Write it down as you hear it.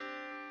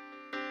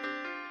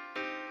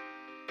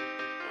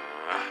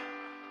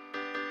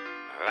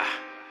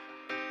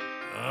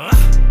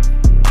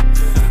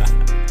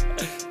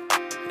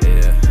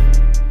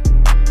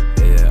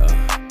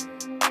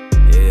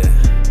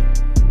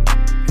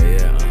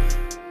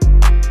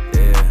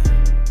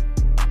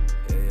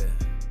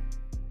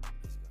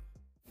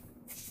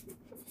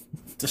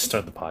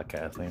start the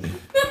podcast.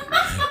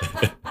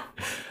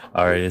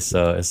 All right, it's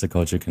the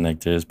Culture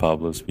Connectors.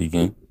 Pablo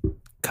speaking,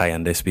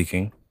 Kayande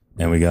speaking,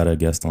 and we got a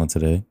guest on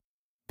today,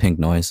 Pink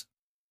Nois.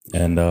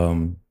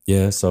 And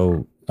yeah,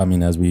 so I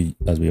mean, as we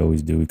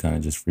always do, we kind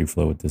of just free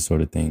flow with this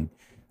sort of thing.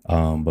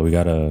 But we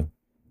got I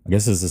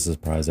guess this is a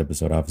surprise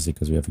episode, obviously,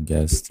 because we have a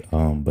guest.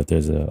 But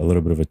there's a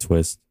little bit of a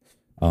twist.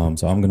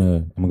 So I'm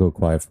gonna go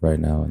quiet for right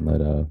now and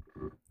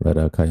let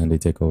Kayande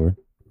take over.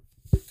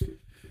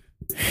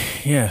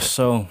 Yeah,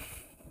 so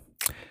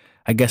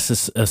I guess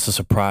it's a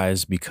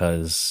surprise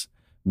because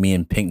me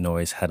and Pink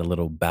Nois had a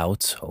little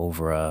bout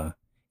over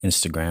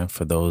Instagram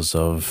for those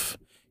of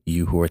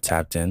you who are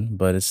tapped in,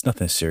 but it's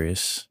nothing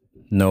serious.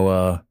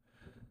 No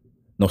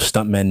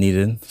stuntmen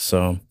needed.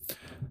 So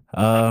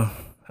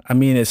I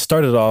mean, it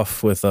started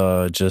off with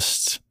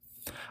just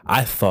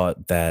I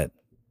thought that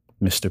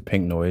Mr.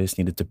 Pink Nois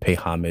needed to pay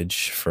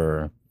homage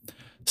for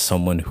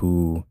someone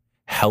who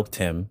helped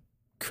him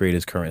create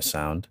his current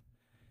sound.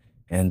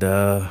 And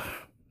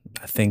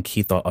I think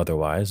he thought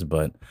otherwise,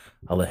 but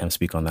I'll let him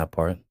speak on that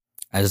part.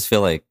 I just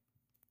feel like,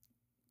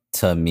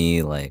 to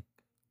me, like,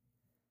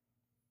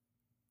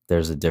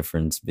 there's a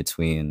difference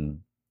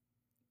between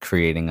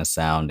creating a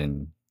sound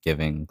and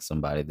giving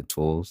somebody the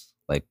tools,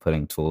 like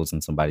putting tools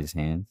in somebody's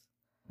hands.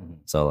 Mm-hmm.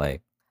 So,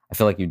 like, I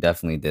feel like you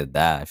definitely did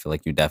that. I feel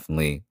like you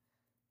definitely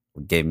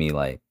gave me,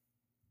 like,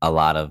 a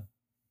lot of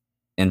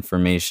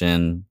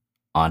information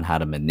on how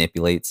to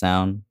manipulate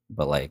sound,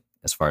 but, like,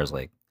 as far as,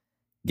 like,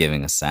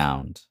 giving a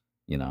sound,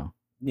 you know?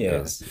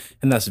 Yeah,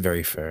 and that's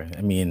very fair.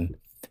 I mean,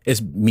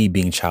 it's me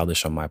being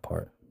childish on my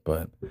part,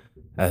 but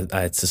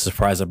it's a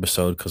surprise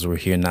episode because we're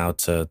here now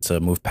to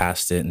move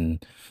past it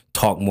and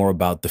talk more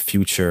about the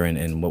future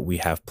and what we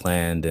have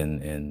planned.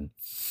 And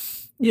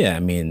yeah,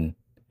 I mean,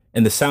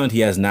 and the sound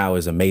he has now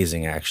is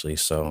amazing, actually.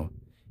 So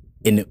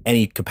in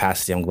any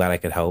capacity, I'm glad I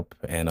could help.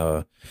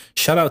 And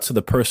shout out to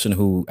the person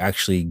who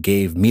actually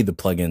gave me the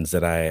plugins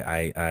that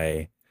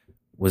I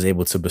was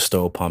able to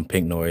bestow upon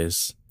Pink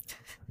Nois.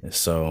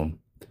 So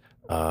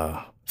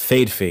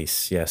Fade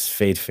Face, yes,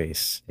 Fade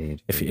Face.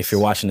 If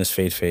you're watching this,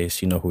 Fade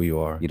Face, you know who you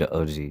are. You the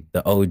OG.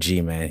 The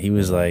OG, man. He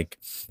was like,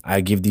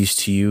 I give these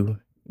to you,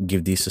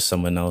 give these to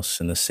someone else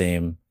in the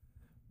same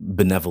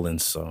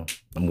benevolence. So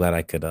I'm glad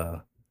I could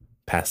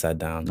pass that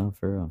down. No,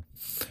 for real.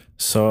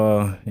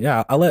 So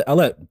yeah, I'll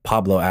let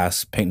Pablo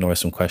ask Pink Nois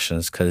some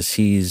questions because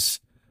he's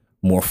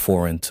more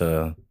foreign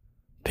to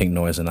Pink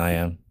Nois than I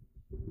am.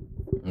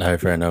 All right,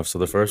 fair enough. So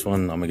the first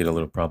one, I'm gonna get a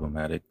little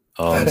problematic.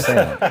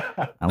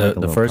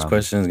 The first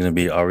question is gonna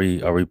be: Are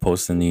we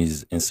posting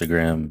these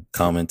Instagram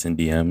comments and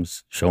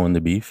DMs showing the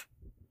beef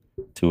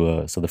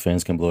to so the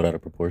fans can blow it out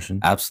of proportion?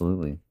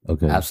 Absolutely.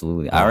 Okay.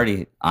 Absolutely. I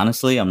already,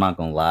 honestly, I'm not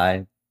gonna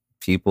lie.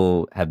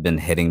 People have been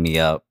hitting me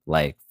up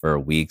like for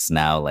weeks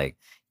now, like,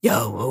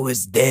 yo, who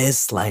is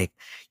this? Like,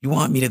 you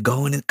want me to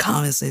go in the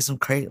comments, say some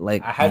crazy?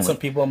 Like, I had some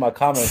people in my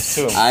comments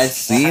too. I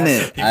seen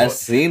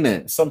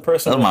it. Some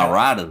person, those are my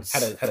riders,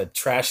 had a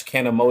trash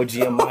can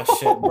emoji in my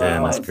shit, bro.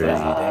 Damn, that's crazy.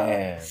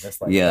 Damn,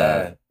 that's like yeah.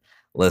 that.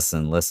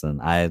 Listen.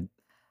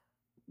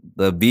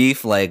 The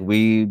beef, like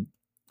we're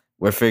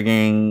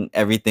figuring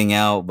everything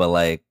out, but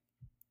like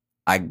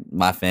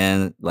my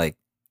fan, like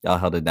y'all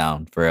held it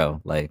down for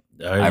real. Like,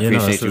 I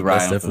appreciate you,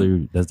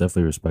 Ryan. That's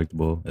definitely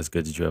respectable. It's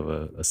good that you have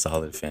a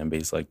solid fan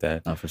base like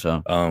that. Oh, for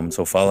sure.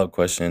 So follow-up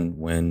question: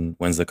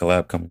 When's the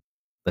collab coming?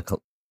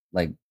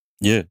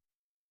 Yeah.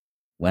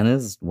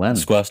 When?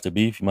 Squash the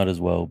beef. You might as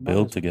well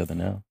build together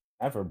now.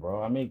 Ever,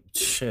 bro. I mean,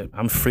 shit.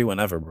 I'm free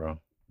whenever, bro.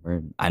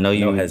 I know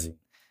you. No hezzy.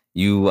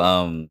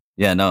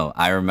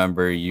 I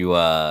remember you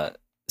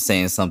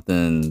saying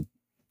something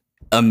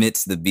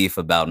amidst the beef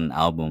about an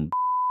album.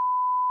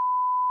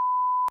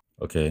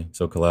 Okay,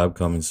 so collab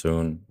coming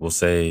soon. We'll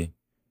say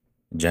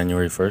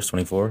January 1st,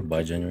 24.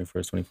 By January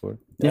 1st, 24.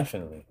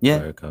 Definitely. Yeah.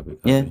 All right, copy.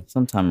 Yeah,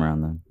 sometime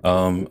around then.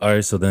 All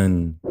right, so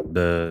then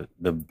the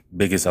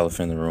biggest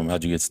elephant in the room.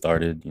 How'd you get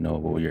started? You know,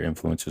 what were your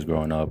influences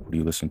growing up? What do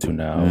you listen to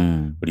now?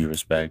 What do you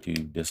respect? Who you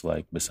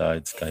dislike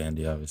besides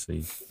Kayande,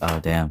 obviously? Oh,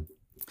 damn.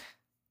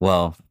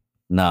 Well,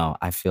 no,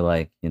 I feel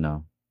like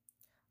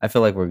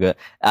we're good.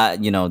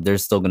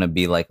 There's still gonna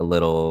be like a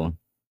little.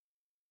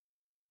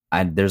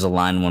 There's a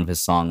line in one of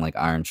his songs, like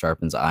 "Iron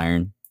sharpens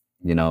iron."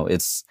 You know,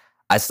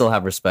 I still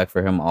have respect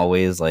for him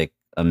always, like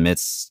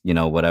amidst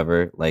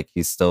whatever. Like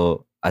I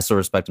still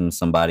respect him as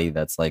somebody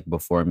that's like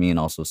before me, and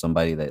also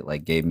somebody that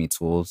like gave me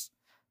tools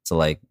to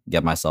like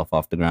get myself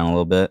off the ground a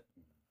little bit.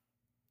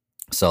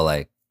 So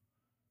like,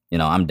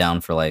 I'm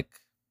down for like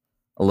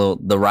a little.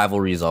 The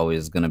rivalry is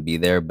always gonna be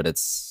there, but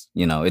it's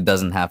it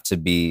doesn't have to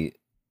be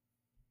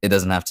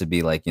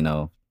like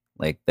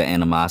like the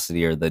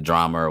animosity or the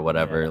drama or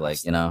whatever.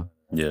 Yeah,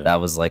 Yeah,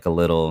 that was like a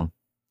little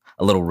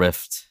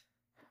rift,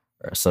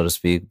 so to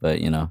speak. But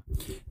and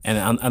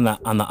on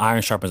the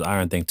iron sharpens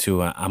iron thing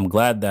too. I'm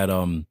glad that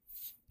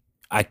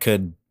I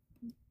could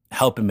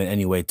help him in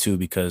any way too,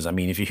 because I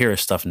mean, if you hear his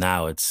stuff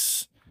now,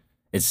 it's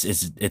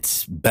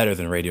better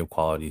than radio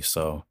quality.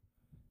 So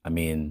I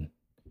mean,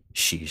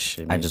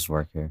 sheesh. I just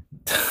work here.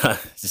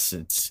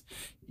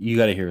 you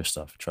got to hear his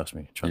stuff. Trust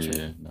me. Trust me.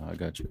 Yeah, no, I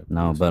got you.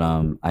 No, but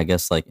I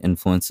guess like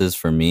influences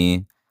for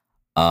me,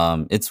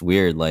 it's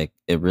weird. Like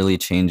it really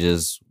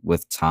changes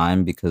with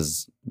time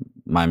because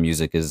my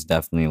music is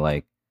definitely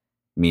like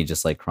me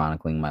just like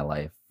chronicling my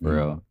life for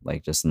real.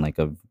 Like just in like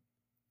a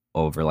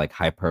over like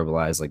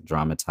hyperbolized, like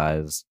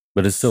dramatized.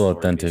 But it's still Sort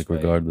of authentic way.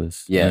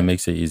 regardless. Yeah. And it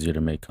makes it easier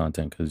to make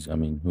content because, I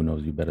mean, who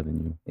knows you better than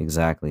you?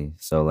 Exactly.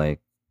 So like,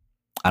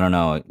 I don't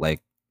know,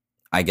 like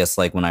I guess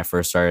like when I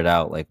first started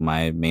out, like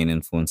my main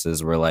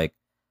influences were like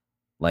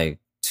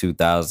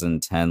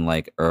 2010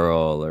 like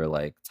Earl or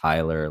like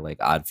Tyler, like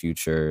Odd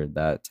Future,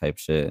 that type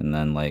shit. And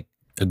then like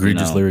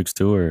Egregious know, lyrics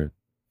too, or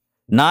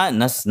not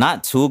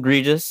too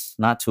egregious,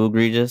 not too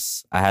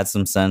egregious. I had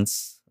some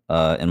sense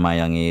in my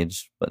young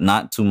age, but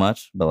not too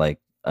much, but like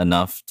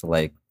enough to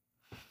like,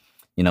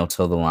 you know,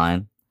 toe the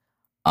line.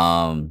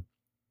 I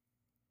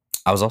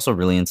was also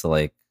really into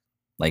like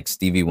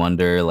Stevie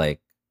Wonder, like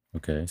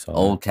okay, so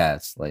old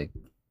cats, like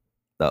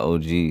the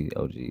OGs, you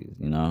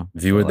know.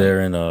 if you So, were like,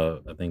 there in I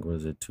think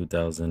was it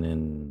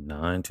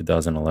 2009,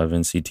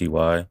 2011,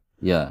 CTY,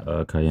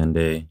 yeah,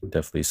 Cayenne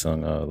definitely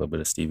sung a little bit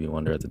of Stevie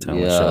Wonder at the time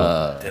of the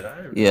show. Did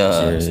I?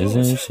 Yeah.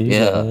 Isn't she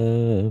Yeah.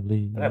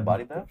 lovely? Did I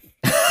body that?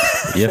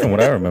 Yeah, from what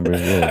I remember,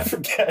 yeah. I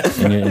forget.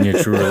 In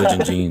your True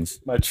Religion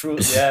jeans. My true,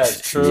 yeah,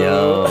 true.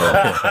 Yo.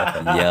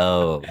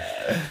 Yo.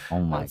 Oh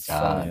my That's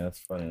God. funny. That's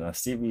funny. Now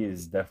Stevie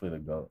is definitely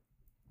the GOAT.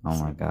 Oh my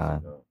Stevie's the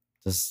God. GOAT.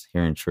 Just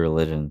hearing True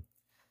Religion.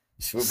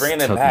 We're bringing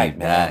it Took back, me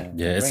man. back.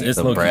 Yeah, it's Bringing it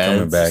the low-key breads.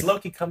 coming back. It's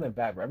low-key coming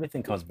back, bro.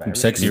 Everything comes back.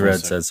 Sexy Everything Red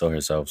comes said so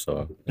herself,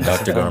 so Yeah.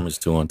 Dr. Garment's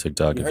too on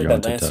TikTok You if heard you're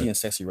on that Lancey TikTok. and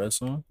Sexy Red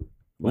song?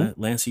 Who?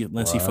 Lancey Foe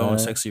and What?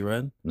 Sexy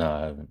Red? No, I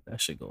haven't. That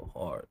shit go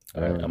hard.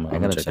 All right, I'm I gonna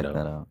gotta check check it that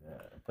out. out. Yeah,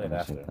 play I it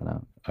gotta after. check that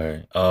out.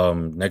 All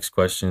right. Next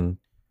question.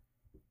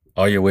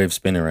 Are your waves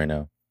spinning right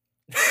now?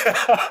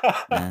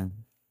 Man,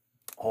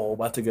 Oh,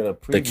 about to get a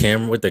preview. The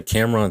camera with the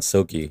camera on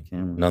Silky,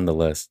 camera.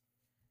 nonetheless.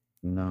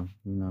 You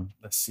know.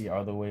 Let's see.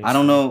 Are the waves? I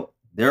don't know.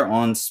 They're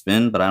on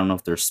spin, but I don't know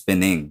if they're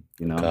spinning.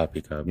 You know.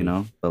 Copy. You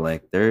know, but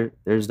like there's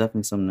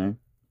definitely something there.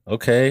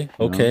 Okay. You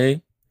know?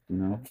 Okay. You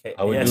know. Okay.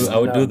 I would yes,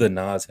 do the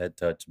Nas head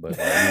touch, but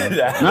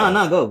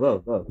No,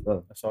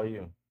 go. That's all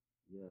you.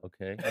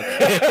 okay.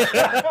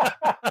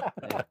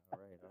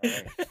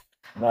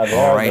 Nah, they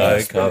All are right, good. All They're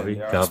right, spinning. copy.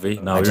 They are Copy.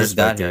 spinning. No, I we just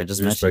got respect here. I it. just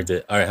We met respect you.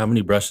 it. All right, how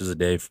many brushes a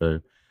day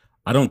for?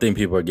 I don't think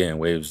people are getting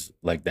waves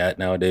like that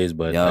nowadays,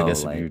 but I Yo,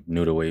 guess like, if you're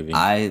new to waving,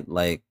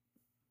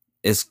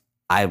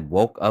 I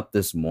woke up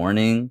this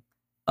morning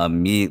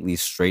immediately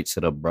straight to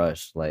the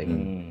brush. Like,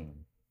 you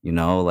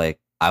know, like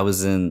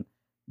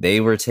they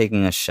were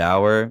taking a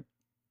shower.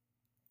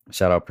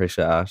 Shout out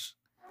Prisha Ash.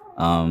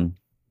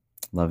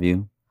 Love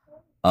you.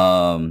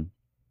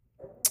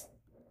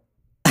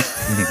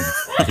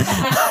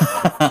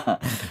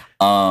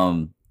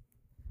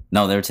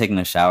 No, they were taking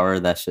a shower.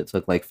 That shit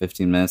took like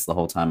 15 minutes the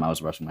whole time I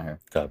was brushing my hair.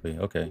 copy.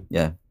 Okay.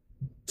 Yeah.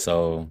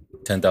 So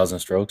 10,000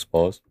 strokes.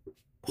 Pause.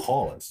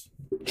 Pause.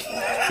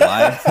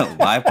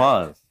 Why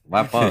pause?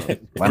 Why pause?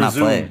 Why not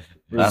play?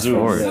 Fast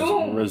forward.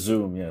 Yes,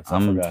 resume. Yes, I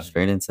I'm forgot.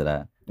 straight into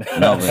that.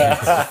 No, but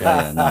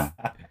yeah, no,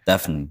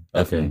 definitely.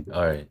 Okay.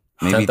 All right.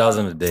 Maybe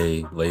 10,000 a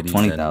day, ladies.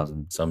 20,000.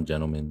 and some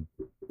gentlemen.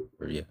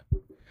 Or yeah. If For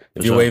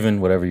you're sure.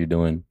 waving, whatever you're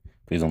doing,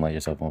 please don't light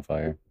yourself on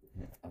fire.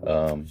 But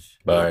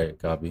all right,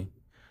 copy.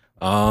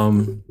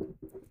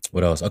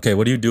 What else? Okay,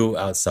 what do you do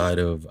outside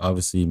of,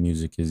 obviously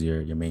music is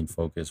your main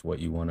focus, what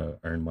you want to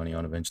earn money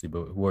on eventually,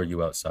 but who are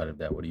you outside of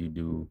that? What do you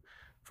do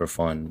for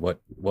fun? What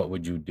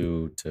would you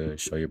do to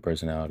show your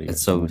personality? or So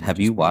someone have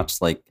just you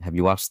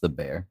be- watched The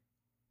Bear?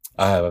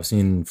 I have. I've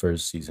seen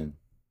first season.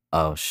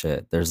 Oh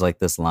shit. There's like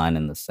this line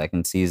in the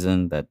second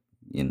season that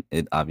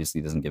it obviously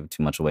doesn't give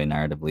too much away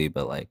narratively,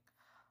 but like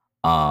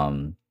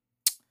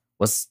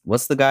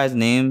what's the guy's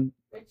name?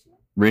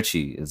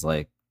 Richie is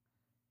like,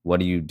 what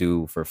do you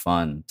do for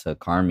fun to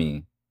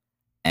Carmi?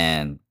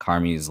 And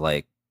Carmi's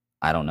like,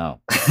 I don't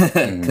know.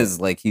 Cause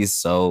like he's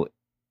so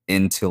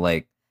into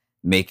like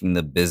making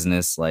the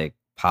business like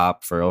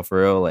pop for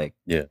real. Like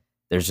Yeah.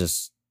 there's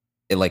just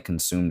it like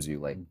consumes you.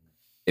 Like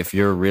if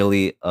you're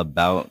really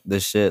about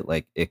this shit,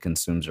 like it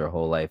consumes your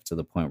whole life to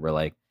the point where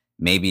like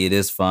maybe it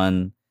is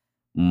fun.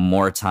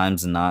 More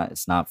times than not,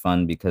 it's not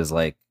fun because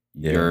like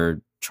Yeah.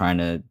 you're trying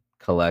to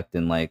collect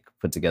and like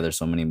put together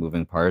so many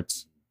moving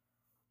parts.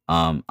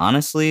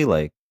 Honestly,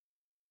 like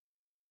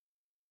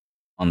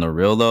on the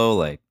real though,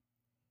 like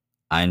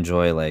I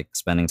enjoy like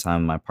spending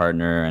time with my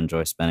partner,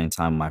 enjoy spending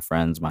time with my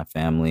friends, my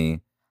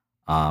family.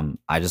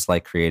 I just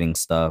like creating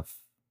stuff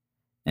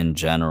in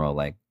general,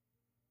 like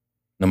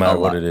No matter A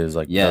what lot. it is,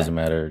 like Yeah. it doesn't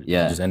matter.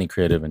 Yeah. Just any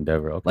creative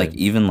endeavor. Okay. like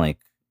even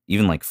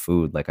like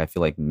food. Like I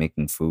feel like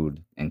making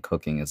food and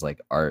cooking is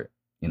like art.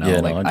 You know,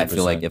 Yeah, no, like I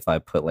feel like 100%. if I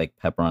put like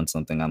pepper on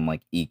something, I'm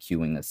like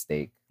EQing a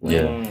steak. Like,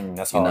 Yeah.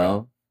 That's you hard.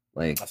 know,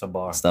 like That's a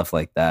bar. stuff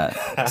like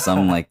that.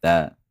 Something like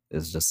that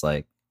is just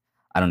like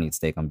I don't eat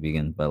steak. I'm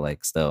vegan, but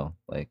like still,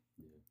 like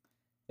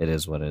it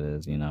is what it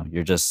is. You know,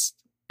 you're just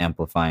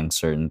amplifying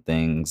certain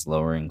things,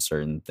 lowering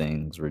certain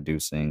things,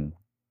 reducing.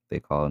 They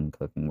call it in the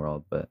cooking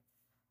world, but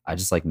I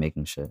just like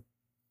making shit.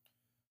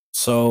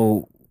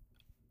 So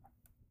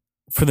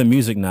for the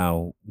music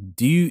now,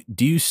 do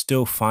you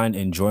still find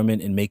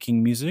enjoyment in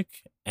making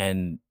music?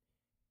 And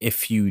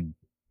if you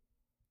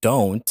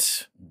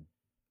don't,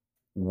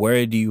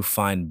 where do you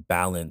find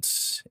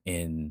balance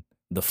in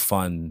the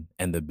fun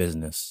and the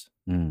business?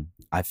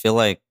 I feel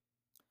like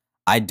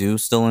I do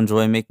still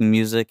enjoy making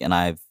music, and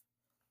I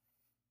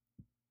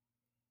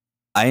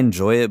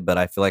enjoy it, but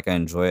I feel like I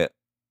enjoy it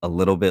a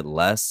little bit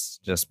less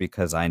just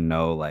because I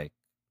know like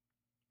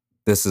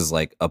this is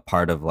like a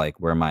part of like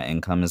where my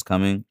income is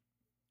coming.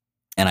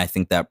 And I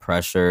think that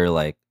pressure,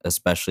 like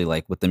especially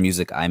like with the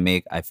music I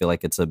make, I feel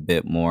like it's a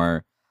bit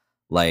more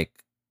like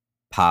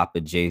pop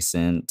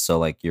adjacent. So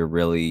like you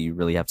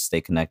really have to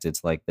stay connected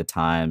to like the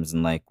times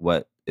and like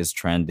what is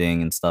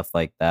trending and stuff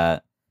like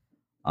that.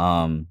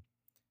 Um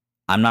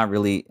I'm not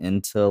really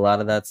into a lot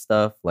of that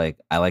stuff. Like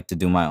I like to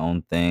do my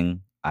own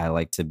thing. I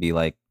like to be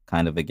like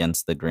kind of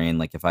against the grain.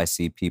 Like if I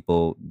see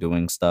people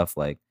doing stuff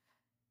like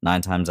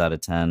 9 times out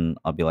of 10,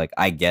 I'll be like,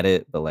 I get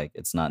it, but like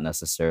it's not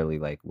necessarily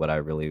like what I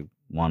really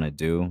want to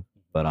do.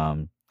 But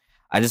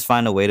I just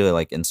find a way to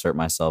like insert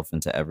myself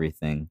into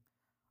everything.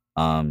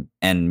 And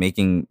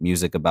making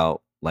music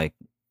about like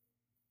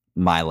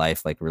my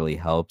life like really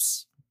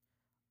helps.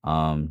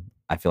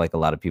 I feel like a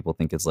lot of people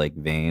think it's like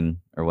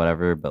vain or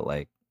whatever, but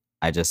like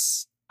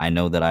I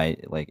know that I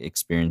like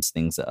experience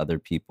things that other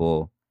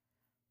people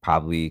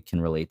probably can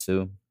relate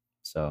to.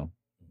 So,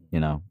 you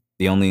know,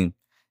 the only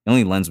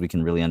lens we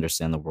can really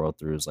understand the world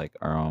through is like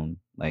our own.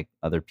 Like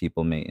other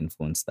people may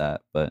influence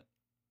that, but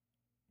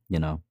you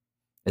know,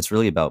 it's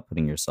really about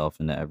putting yourself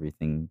into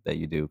everything that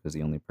you do because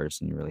the only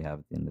person you really have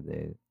at the end of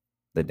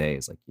the day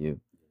is like you.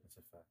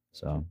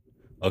 So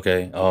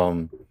Okay.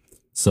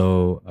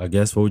 So I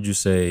guess what would you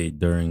say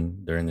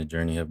during the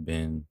journey have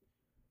been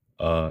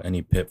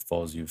any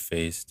pitfalls you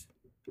faced,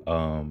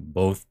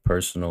 both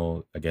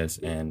personal, I guess,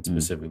 and mm,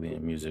 specifically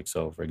in music?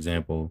 So, for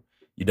example,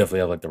 you definitely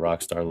have like the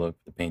rock star look,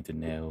 the painted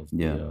nails,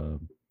 yeah. what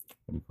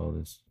do you call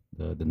this?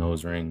 The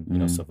nose ring,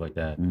 Mm, stuff like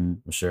that. mm,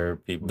 I'm sure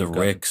people The have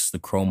come, Ricks, the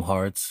Chrome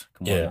Hearts.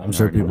 Come on yeah, now. I'm you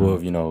sure already people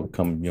know. have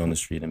come you on the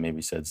street and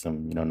maybe said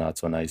some not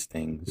so nice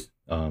things,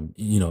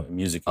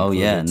 music Oh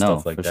yeah, included,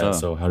 stuff no, like for that. sure.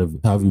 So how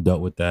have you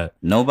dealt with that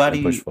and push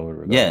Nobody,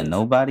 forward yeah, regardless?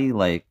 nobody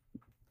like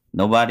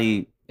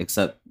nobody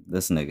except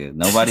this nigga.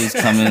 Nobody's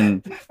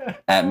coming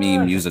at me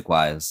music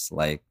wise.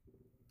 Like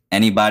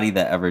anybody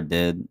that ever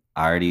did,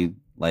 I already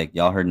like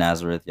y'all heard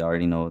Nazareth. Y'all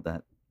already know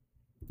that.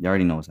 You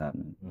already know what's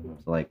happening.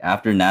 Mhm. So like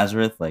after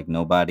Nazareth, like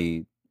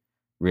nobody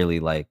really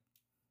like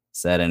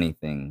said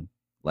anything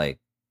like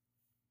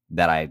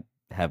that I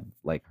have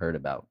like heard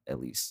about at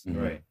least. Mhm.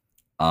 Right.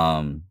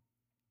 Um,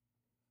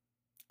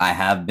 I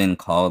have been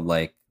called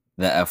like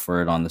the F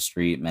word on the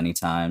street many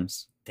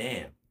times.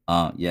 Damn.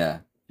 Yeah,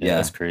 Yeah, yeah.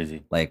 that's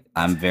crazy. Like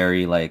I'm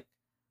very like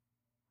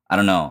I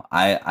don't know.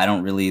 I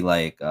don't really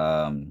like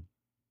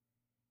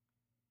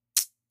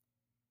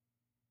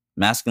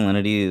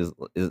masculinity is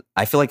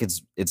I feel like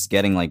it's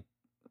getting like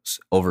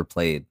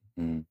overplayed.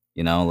 Mhm.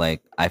 You know,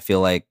 like I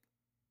feel like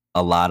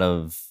a lot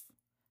of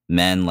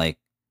men like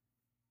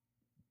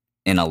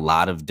in a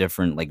lot of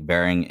different like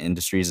varying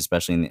industries,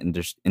 especially in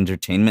the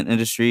entertainment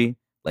industry,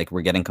 like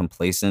we're getting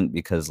complacent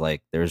because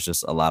like there's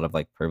just a lot of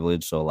like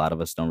privilege, so a lot of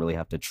us don't really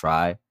have to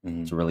try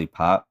Mhm. to really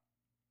pop,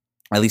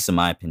 at least in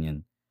my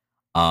opinion.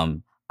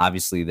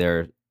 Obviously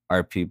there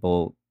are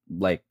people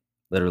like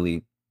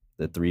literally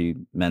the three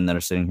men that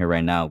are sitting here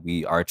right now.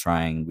 We are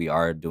trying, we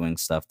are doing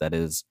stuff that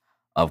is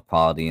of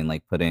quality and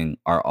like putting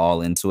our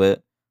all into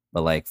it.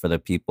 But like for the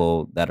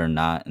people that are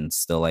not and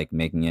still like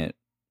making it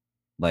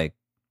like,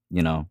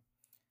 you know,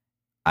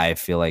 I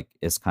feel like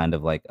it's kind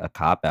of like a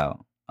cop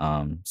out.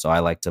 So I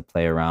like to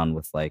play around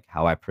with like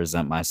how I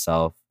present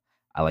myself.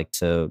 I like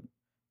to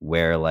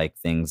wear like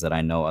things that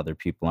I know other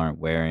people aren't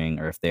wearing,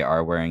 or if they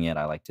are wearing it,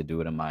 I like to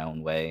do it in my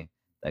own way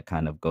that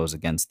kind of goes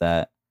against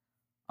that.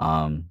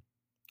 Um,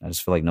 I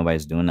just feel like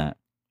nobody's doing that.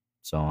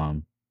 So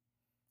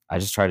I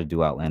just try to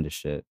do outlandish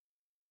shit.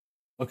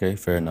 Okay,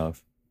 fair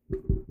enough.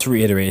 To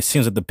reiterate, it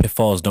seems like the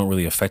pitfalls don't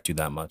really affect you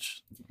that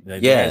much.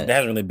 Like, Yeah, there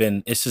hasn't really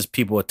been. It's just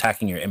people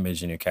attacking your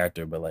image and your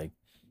character, but like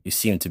you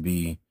seem to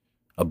be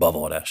above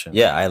all that shit.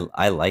 yeah,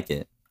 I like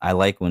it. I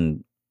like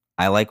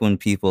when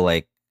people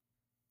like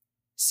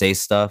say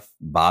stuff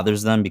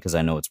bothers them because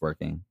I know it's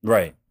working.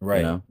 Right. You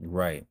Right. know?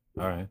 Right.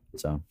 All right.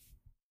 So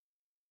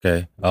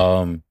Okay.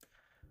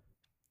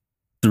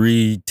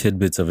 3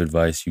 tidbits of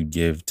advice you'd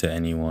give to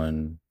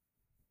anyone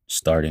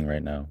starting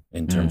right now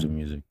in terms of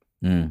music.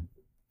 mm.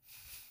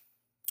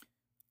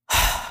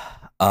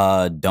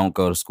 Don't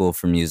go to school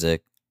for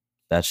music.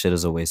 That shit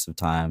is a waste of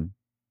time.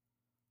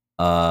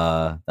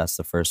 That's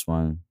the first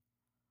one.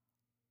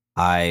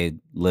 I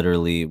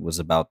literally was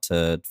about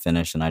to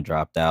finish and I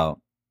dropped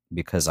out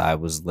because I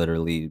was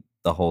literally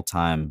the whole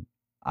time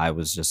I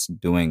was just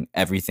doing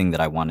everything that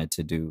I wanted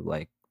to do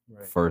like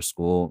Right. for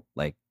school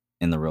like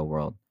in the real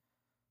world.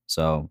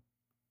 So,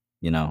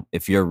 you know,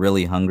 if you're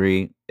really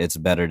hungry, it's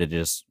better to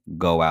just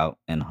go out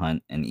and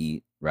hunt and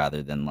eat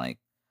rather than like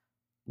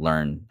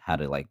learn how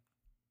to like,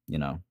 you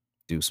know,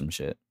 do some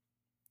shit.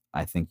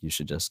 I think you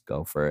should just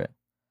go for it.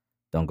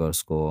 Don't go to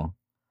school.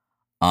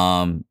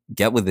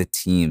 Get with a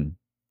team.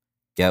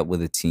 Get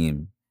with a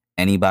team.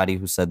 Anybody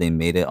who said they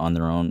made it on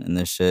their own in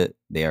this shit,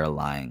 they are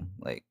lying.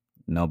 Like,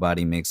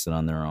 nobody makes it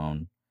on their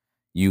own.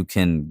 You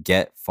can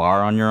get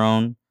far on your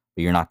own,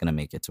 but you're not going to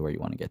make it to where you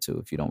want to get to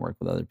if you don't work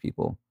with other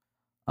people.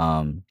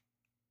 And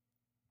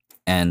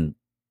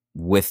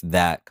with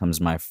that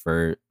comes my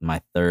third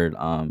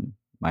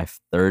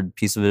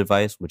piece of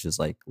advice, which is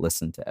like,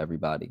 listen to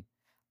everybody.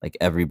 Like,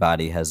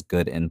 everybody has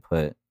good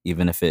input,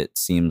 even if it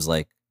seems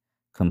like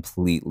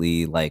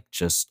completely like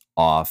just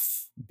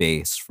off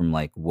base from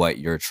like what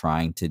you're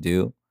trying to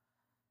do.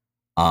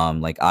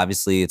 Like,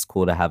 obviously it's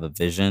cool to have a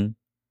vision,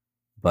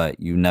 but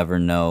you never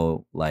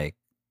know like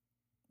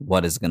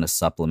what is going to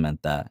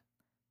supplement that.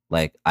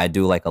 Like, I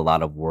do like a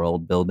lot of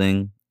world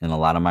building in a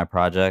lot of my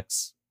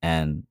projects,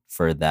 and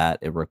for that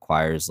it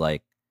requires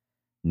like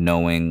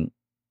knowing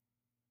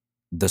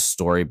the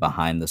story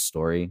behind the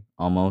story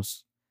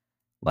almost.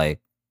 Like,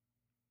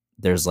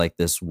 there's like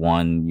this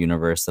one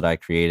universe that I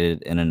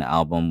created in an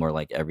album where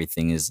like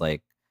everything is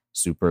like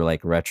super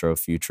like retro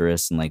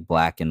futurist and like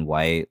black and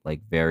white,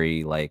 like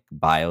very like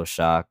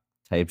BioShock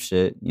type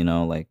shit, you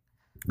know, like.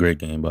 Great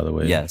game, by the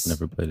way. Yes.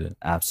 Never played it.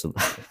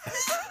 Absolutely.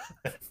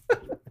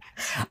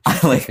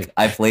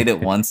 I played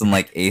it once in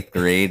like 8th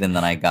grade, and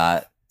then I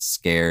got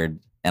scared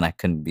and I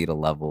couldn't beat a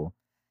level,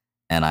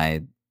 and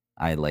I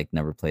like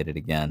never played it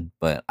again.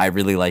 But I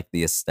really like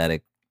the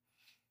aesthetic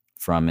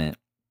from it.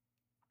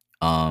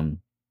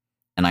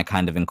 And I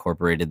kind of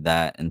incorporated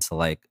that into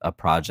like a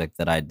project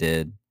that I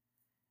did.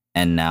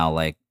 And now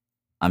like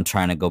I'm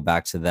trying to go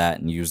back to that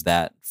and use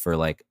that for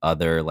like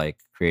other like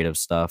creative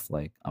stuff.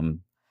 Like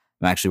I'm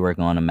actually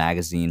working on a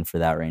magazine for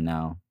that right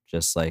now.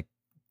 Just like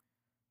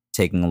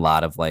taking a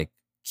lot of like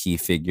key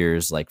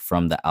figures like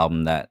from the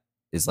album that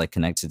is like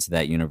connected to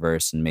that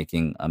universe and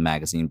making a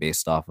magazine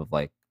based off of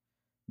like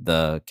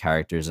the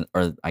characters,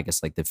 or I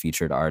guess like the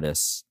featured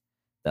artists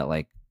that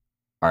like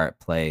are at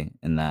play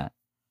in that.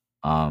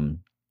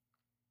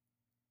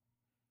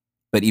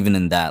 But even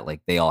in that, like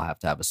they all have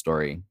to have a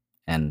story,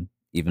 and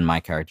even my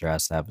character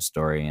has to have a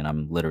story, and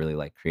I'm literally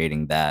like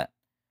creating that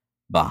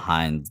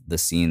behind the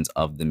scenes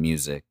of the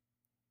music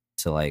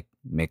to like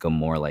make a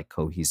more like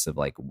cohesive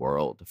like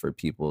world for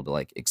people to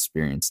like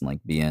experience and like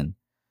be in.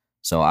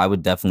 So I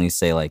would definitely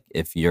say like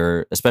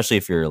especially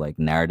if you're like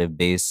narrative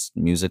based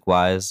music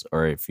wise,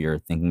 or if you're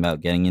thinking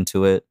about getting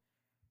into it,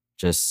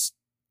 just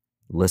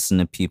listen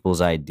to people's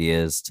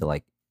ideas to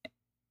like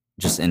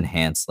just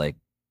enhance like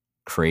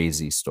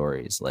crazy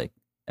stories. Like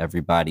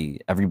everybody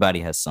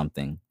has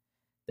something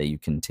that you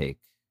can take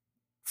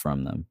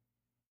from them.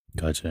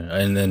 Gotcha.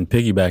 And then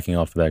piggybacking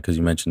off of that, because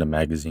you mentioned a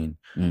magazine,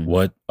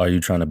 what are you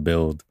trying to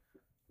build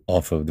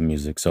off of the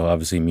music? So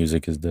obviously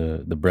music is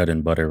the bread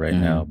and butter right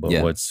now, but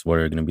Yeah. what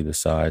are going to be the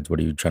sides? What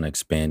are you trying to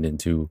expand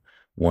into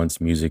once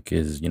music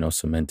is,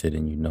 cemented,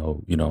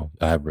 and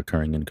I have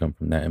recurring income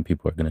from that and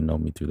people are going to know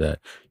me through that?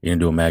 You're going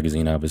to do a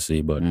magazine,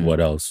 obviously, but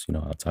what else,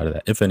 outside of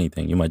that? If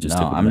anything, you might just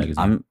stick with the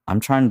magazine. I'm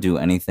trying to do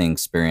anything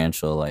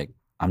experiential. Like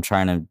I'm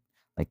trying to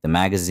like the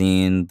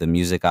magazine, the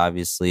music,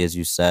 obviously, as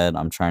you said.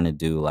 I'm trying to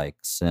do like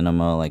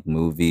cinema, like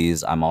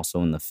movies. I'm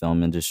also in the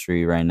film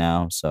industry right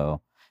now.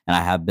 So, and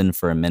I have been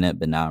for a minute,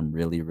 but now I'm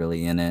really,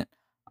 really in it.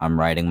 I'm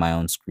writing my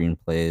own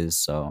screenplays.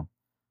 So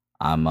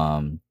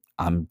I'm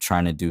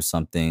trying to do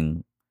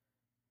something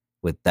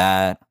with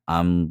that.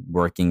 I'm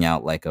working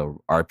out like a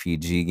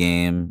RPG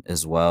game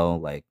as well.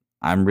 Like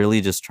I'm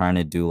really just trying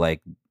to do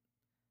like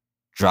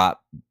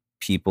drop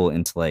people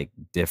into like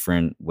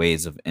different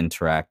ways of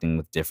interacting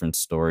with different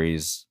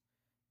stories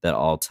that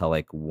all tell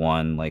like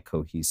one like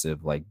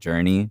cohesive like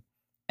journey,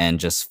 and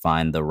just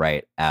find the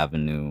right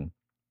avenue,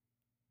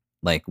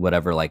 like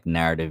whatever like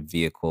narrative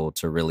vehicle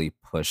to really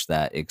push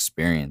that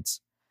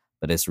experience.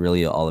 But it's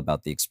really all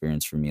about the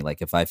experience for me.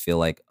 Like if I feel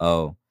like,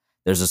 oh,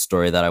 there's a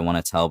story that I want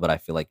to tell, but I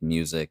feel like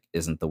music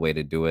isn't the way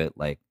to do it,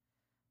 like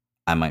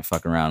I might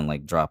fuck around and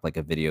like drop like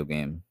a video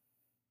game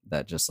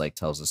that just like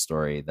tells a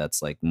story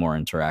that's like more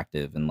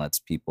interactive and lets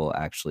people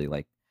actually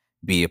like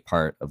be a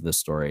part of the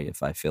story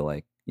if I feel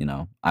like,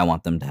 I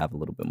want them to have a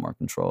little bit more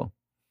control.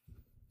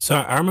 So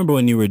I remember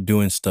when you were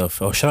doing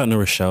stuff. Oh, shout out to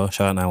Rochelle.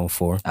 Shout out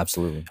 914.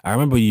 Absolutely. I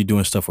remember you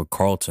doing stuff with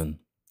Carlton.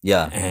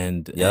 Yeah.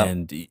 And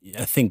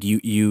I think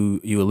you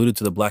alluded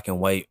to the black and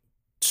white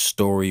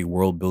story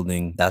world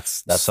building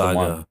that's saga the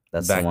one.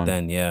 That's back the one.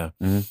 then. Yeah.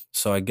 Mm-hmm.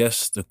 So I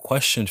guess the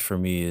question for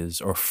me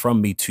is, or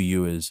from me to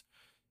you is,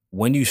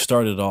 when you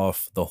started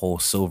off the whole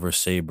Silver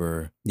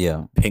Saber,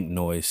 Pink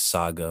Nois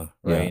saga,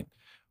 right?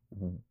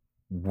 Yeah.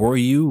 Were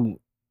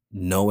you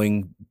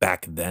knowing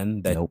back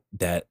then that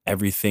that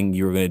everything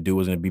you were going to do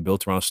was going to be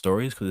built around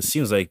stories? Because it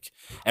seems like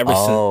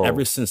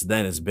ever since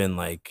then it's been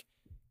like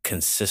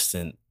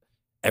consistent.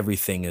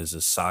 Everything is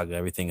a saga,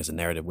 everything is a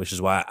narrative, which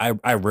is why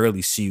I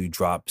rarely see you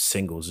drop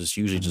singles. It's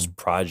usually just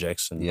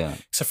projects, and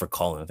except for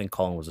Colin. I think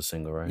Colin was a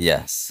single, right?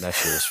 Yes, that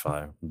shit was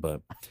fire.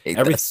 But I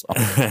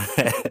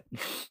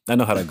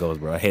know how that goes,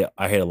 bro. I hate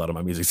a lot of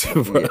my music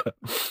too, bro.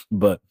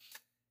 But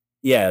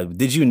yeah,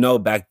 did you know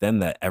back then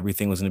that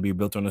everything was going to be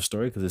built on a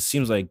story? Because it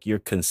seems like you're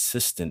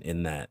consistent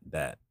in that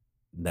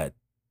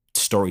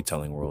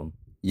storytelling world.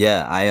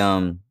 Yeah, I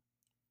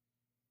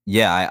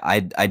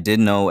did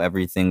know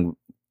everything.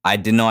 I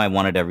did know I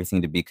wanted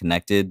everything to be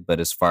connected, but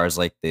as far as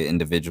like the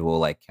individual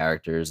like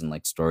characters and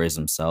like stories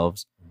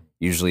themselves,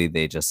 usually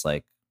they just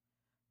like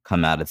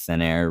come out of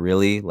thin air,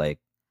 really. Like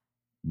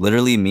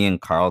literally me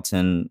and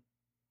Carlton,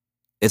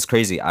 it's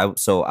crazy. I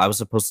was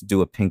supposed to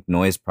do a Pink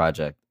Noise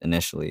project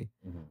initially,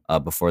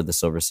 before the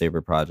Silver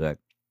Saber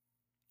project,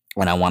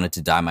 when I wanted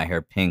to dye my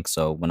hair pink.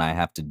 So when I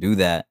have to do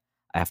that,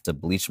 I have to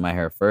bleach my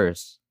hair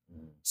first.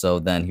 So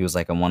then he was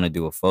like, I want to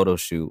do a photo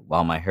shoot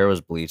while my hair was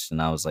bleached. And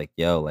I was like,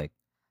 yo, like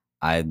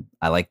I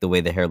like the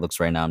way the hair looks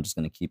right now. I'm just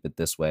gonna keep it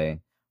this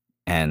way.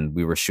 And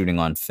we were shooting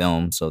on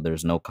film, so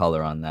there's no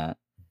color on that.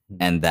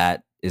 And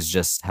that is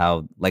just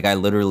how, like, I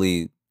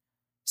literally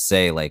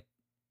say, like,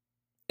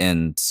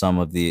 in some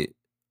of the,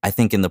 I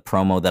think in the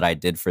promo that I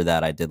did for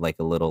that, I did like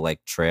a little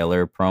like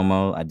trailer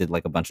promo. I did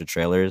like a bunch of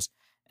trailers,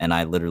 and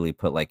I literally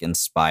put like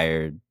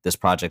inspired. This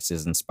project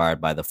is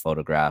inspired by the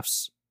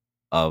photographs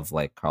of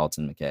like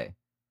Carlton McKay.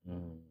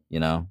 You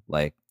know,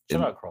 like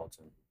Shout out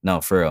Carlton.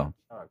 No, for real.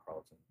 Shout out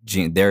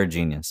Carlton. They're a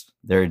genius.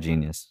 They're a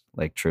genius,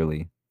 like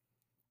truly.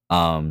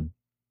 But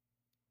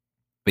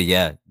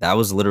yeah, that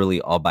was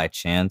literally all by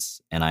chance,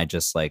 and I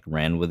just like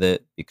ran with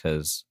it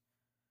because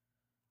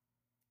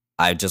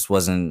I just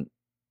wasn't,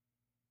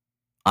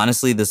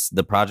 honestly,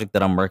 the project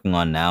that I'm working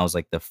on now is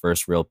like the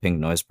first real Pink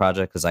Noise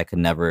project, because I could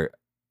never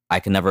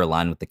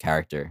align with the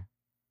character,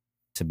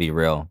 to be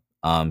real.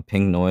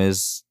 Pink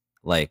Noise,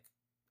 like,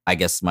 I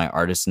guess my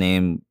artist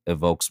name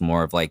evokes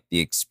more of like the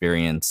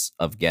experience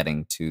of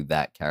getting to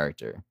that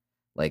character.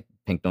 Like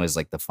Pink Noise is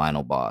like the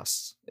final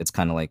boss. It's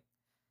kind of like,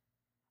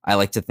 I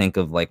like to think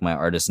of like my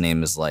artist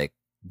name as like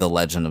The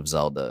Legend of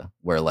Zelda,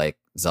 where like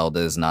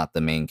Zelda is not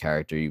the main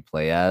character you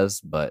play as,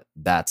 but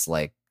that's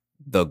like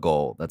the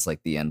goal. That's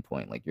like the end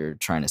point. Like you're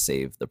trying to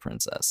save the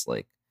princess.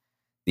 Like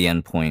the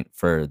end point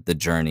for the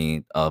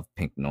journey of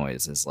Pink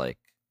Noise is like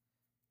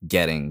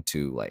getting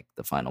to like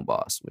the final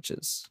boss, which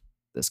is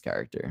this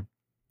character.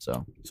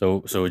 So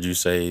would you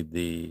say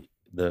the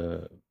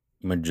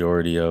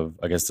majority of,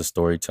 I guess, the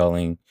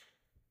storytelling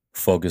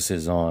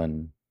focuses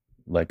on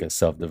like a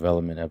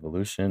self-development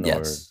evolution?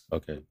 yes. Or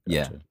okay,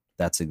 Yeah, gotcha.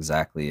 that's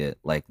exactly it.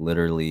 Like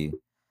literally,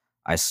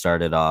 I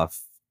started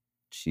off,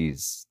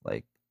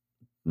 like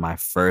my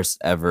first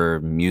ever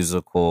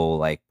musical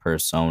like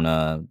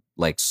persona,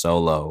 like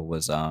solo,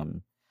 was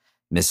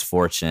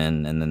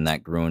Misfortune, and then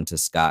that grew into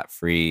Scot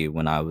Free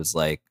when I was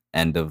like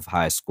end of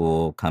high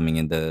school, coming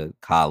into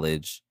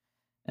college,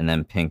 and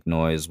then Pink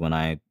Noise when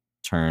I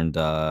turned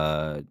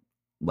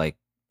like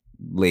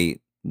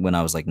late, when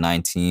I was like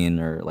 19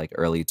 or like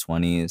early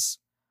 20s.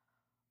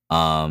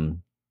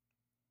 Um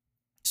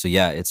so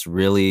yeah, it's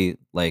really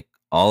like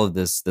all of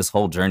this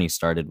whole journey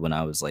started when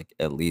I was like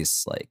at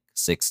least like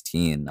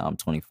 16. Now I'm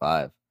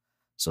 25.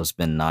 So it's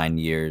been 9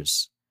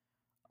 years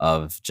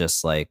of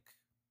just like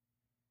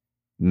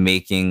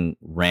making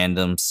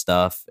random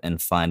stuff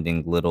and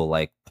finding little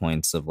like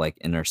points of like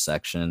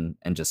intersection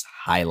and just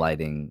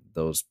highlighting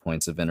those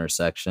points of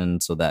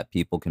intersection so that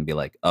people can be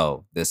like,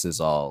 oh, this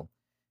is all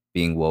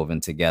being woven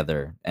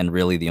together. And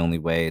really the only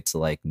way to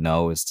like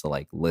know is to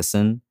like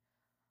listen.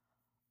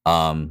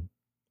 And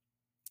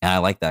I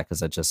like that because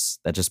that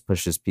just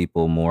pushes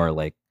people more.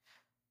 Like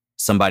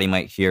somebody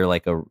might hear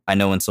like I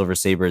know in Silver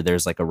Saber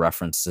there's like a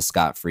reference to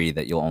Scot Free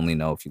that you'll only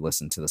know if you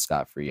listen to the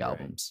Scot Free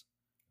albums,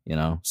 you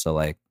know? So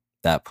like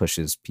that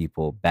pushes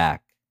people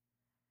back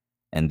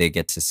and they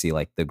get to see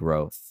like the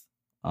growth.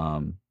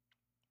 But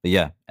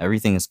yeah,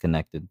 everything is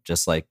connected,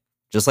 just like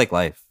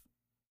life.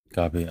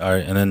 Copy. All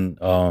right, and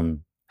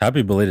then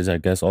happy belated, I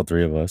guess, all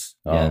three of us.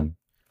 Yeah,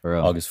 for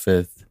real. August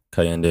 5th,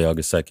 Cayenne,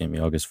 August 2nd, me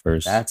August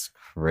 1st. That's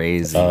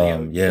crazy.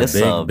 Yeah, It's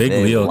big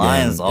Leo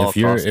lines gang. all If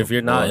you're across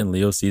the not board. in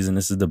Leo season,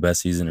 this is the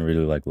best season to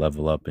really like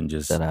level up and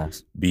just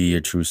Deadass. be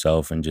your true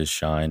self and just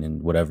shine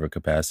in whatever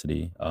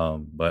capacity.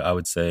 But I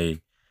would say,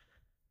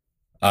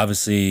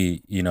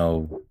 obviously, you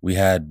know, we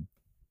had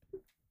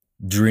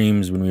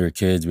dreams when we were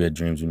kids, we had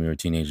dreams when we were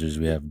teenagers,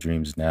 we have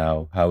dreams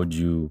now. How'd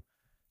you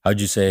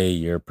say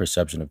your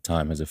perception of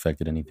time has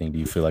affected anything? Do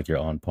you feel like you're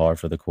on par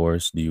for the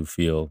course? Do you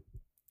feel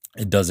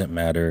it doesn't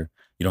matter,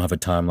 you don't have a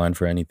timeline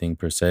for anything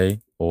per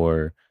se?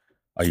 Or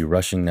are you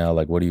rushing now?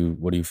 Like what do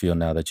you feel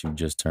now that you've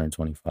just turned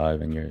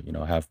 25 and you're, you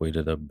know, halfway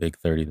to the big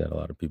 30 that a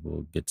lot of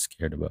people get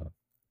scared about?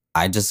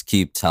 I just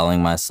keep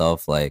telling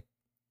myself like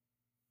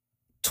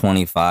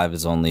 25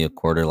 is only a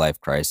quarter life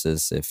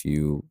crisis if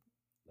you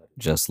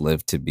just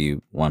live to be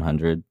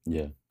 100.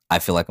 Yeah. I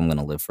feel like I'm going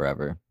to live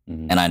forever.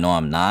 Mhm. And I know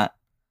I'm not,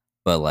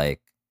 but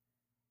like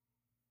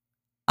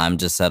I'm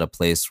just at a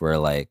place where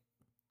like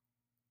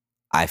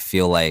I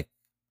feel like,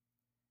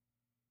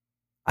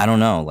 I don't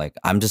know, like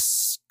I'm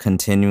just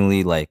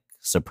continually like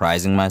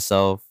surprising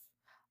myself.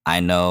 I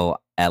know,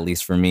 at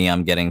least for me,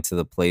 I'm getting to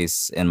the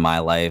place in my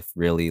life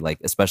really like,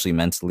 especially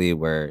mentally,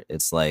 where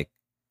it's like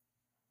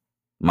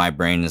my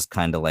brain is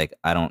kind of like,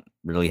 I don't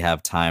really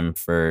have time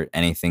for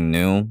anything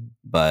new,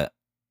 but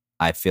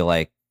I feel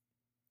like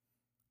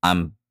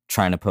I'm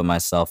trying to put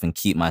myself and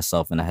keep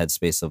myself in a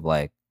headspace of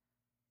like,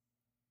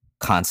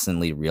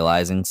 constantly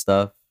realizing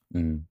stuff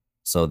Mhm.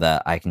 so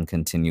that I can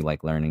continue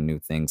like learning new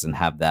things and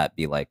have that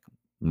be like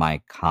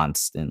my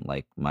constant,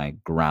 like my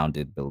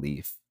grounded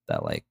belief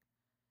that like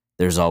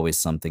there's always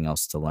something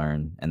else to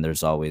learn and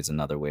there's always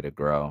another way to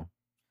grow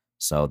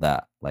so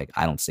that like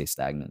I don't stay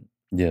stagnant,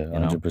 Yeah, you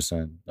know?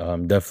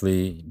 100%.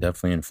 Definitely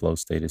in flow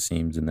state. It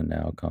seems in the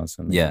now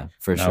constantly. Yeah,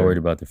 for Not worried sure.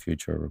 about the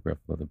future or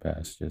regretful of the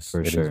past. Just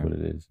For it is sure. what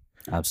it is.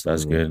 So that's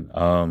Absolutely. good.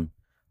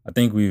 I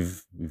think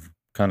we've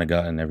kind of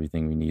gotten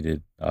everything we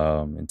needed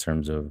in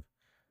terms of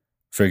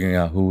figuring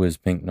out who is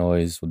Pink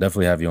Noise. We'll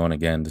definitely have you on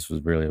again. This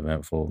was really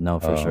eventful. No,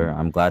 for sure.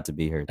 I'm glad to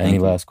be here. Any Thank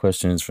you. last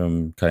questions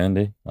from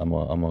Kayende? I'm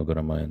all good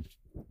on my end.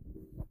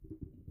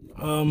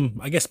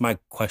 I guess my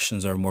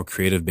questions are more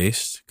creative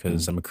based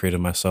because I'm a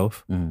creative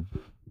myself. Mhm.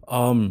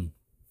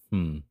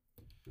 Hmm.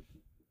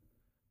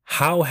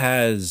 How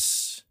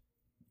has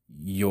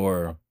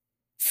your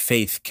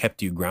faith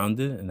kept you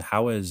grounded, and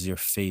how has your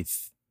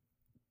faith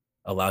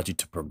allowed you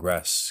to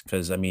progress?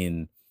 Because I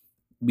mean,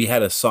 we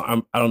had a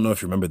song. I don't know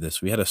if you remember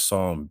this. We had a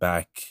song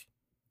back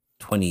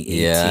 2018.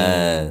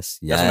 Yes,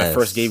 That's when I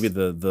first gave you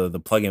yes. the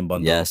plug-in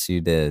bundle. Yes,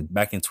 you did.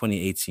 Back in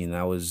 2018.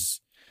 I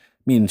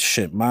mean,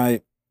 shit.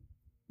 My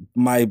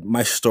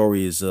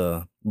story is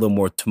a little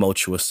more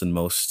tumultuous than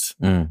most,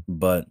 Mm.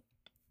 but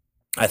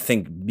I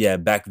think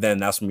back then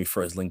that's when we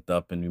first linked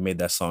up and we made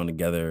that song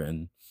together.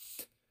 And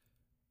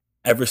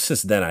ever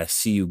since then, I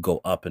see you go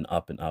up and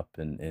up and up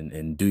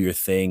and do your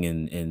thing.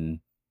 And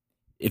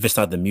if it's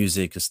not the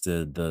music, it's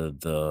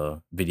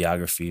the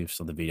videography.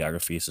 So the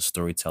videography is the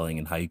storytelling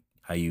and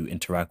how you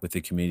interact with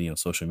the community on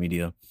social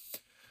media.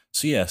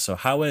 So yeah, so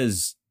how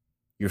has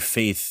your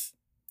faith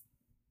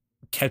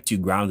kept you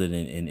grounded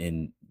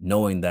in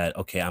knowing that,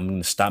 okay, I'm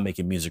gonna stop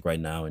making music right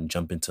now and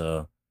jump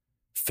into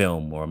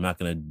film, or I'm not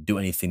gonna do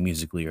anything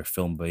musically or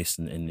film based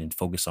and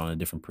focus on a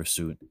different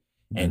pursuit?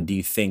 And Mhm. do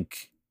you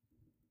think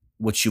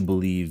what you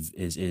believe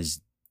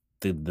is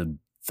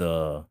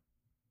the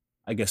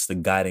I guess the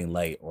guiding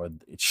light, or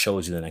it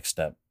shows you the next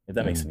step, if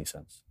that makes Mhm. any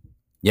sense?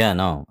 Yeah,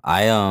 no.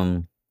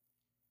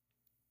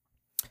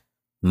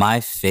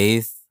 My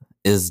faith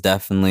is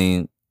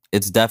definitely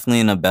it's definitely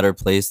in a better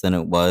place than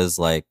it was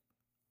like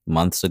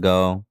months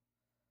ago.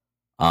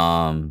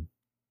 Um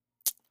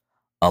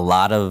a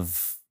lot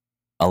of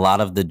a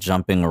lot of the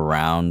jumping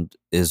around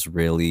is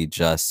really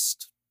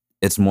just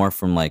it's more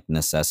from like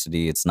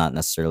necessity. It's not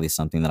necessarily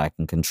something that I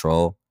can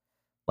control.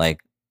 Like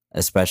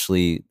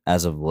especially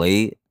as of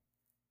late,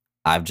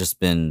 I've just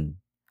been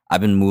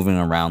I've been moving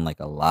around like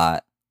a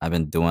lot. I've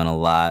been doing a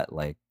lot.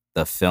 Like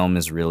the film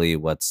is really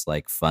what's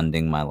like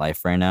funding my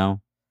life right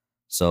now.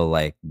 So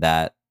like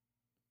that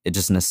it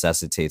just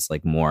necessitates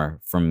like more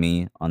from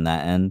me on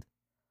that end.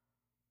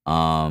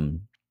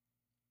 Um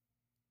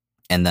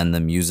and then the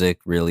music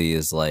really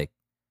is like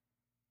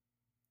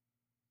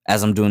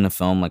as I'm doing the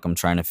film, like I'm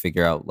trying to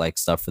figure out like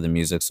stuff for the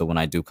music. So when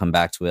I do come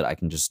back to it, I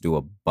can just do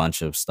a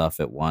bunch of stuff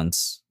at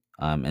once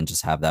and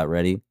just have that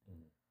ready.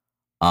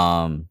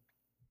 Um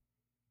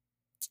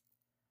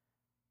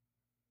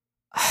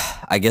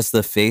I guess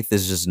the faith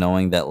is just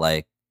knowing that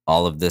like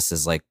all of this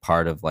is like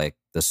part of like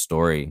the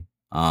story.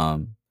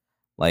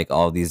 Like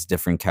all these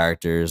different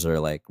characters are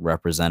like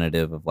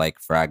representative of like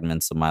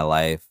fragments of my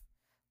life.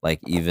 Like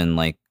even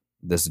like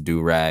this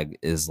do rag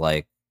is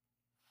like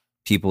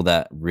people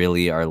that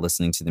really are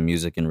listening to the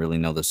music and really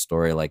know the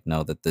story, like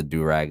know that the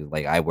do rag,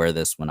 like I wear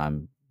this when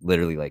I'm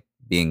literally like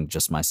being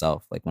just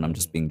myself, like when I'm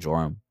just being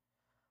Joram.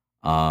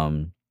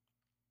 Um,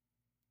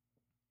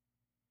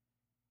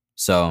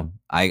 so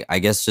I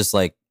guess just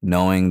like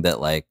knowing that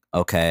like,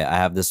 okay, I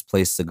have this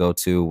place to go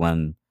to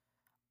when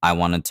I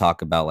want to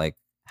talk about like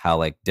how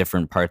like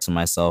different parts of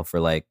myself are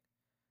like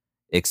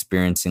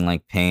experiencing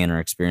like pain or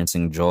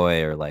experiencing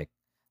joy or like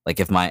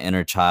if my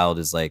inner child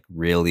is like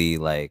really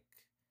like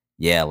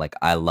yeah, like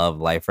I love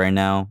life right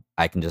now,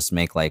 I can just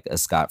make like a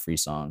scot-free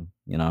song,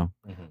 you know?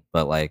 Mhm.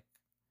 But like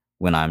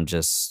when I'm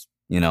just,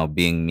 you know,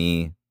 being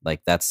me,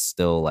 like that's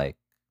still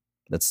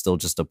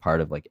just a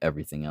part of like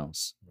everything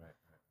else.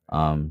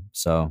 Right.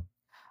 So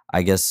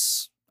I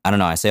guess I don't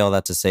know, I say all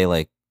that to say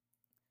like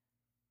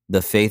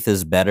the faith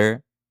is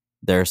better.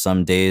 There are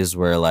some days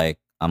where like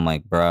I'm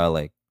like, bruh,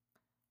 like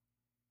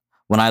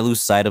when I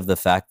lose sight of the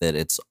fact that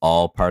it's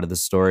all part of the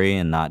story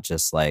and not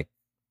just like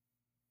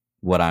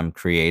what I'm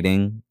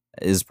creating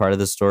is part of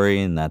the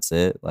story and that's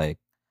it, like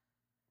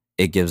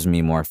it gives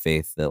me more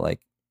faith that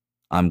like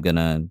I'm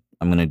gonna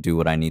do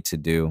what I need to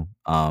do.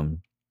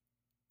 I'm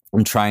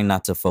trying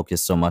not to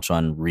focus so much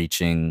on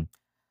reaching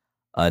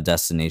a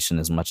destination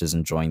as much as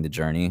enjoying the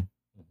journey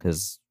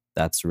because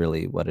that's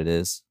really what it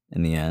is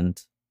in the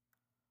end.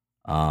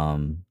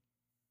 Um,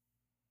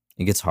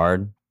 it gets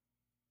hard,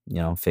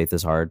 you know, faith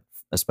is hard,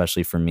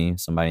 especially for me,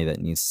 somebody that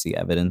needs to see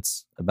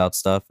evidence about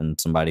stuff and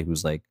somebody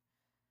who's like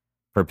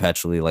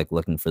perpetually like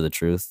looking for the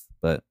truth.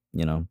 But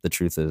you know, the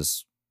truth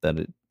is that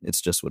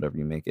it's just whatever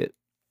you make it.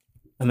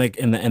 And like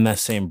in that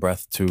same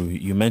breath too,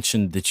 you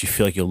mentioned that you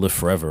feel like you'll live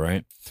forever,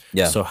 right?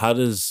 Yeah. So how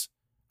does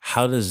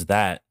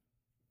that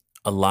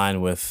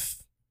align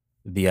with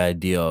the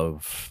idea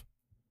of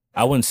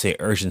I wouldn't say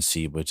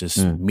urgency, but just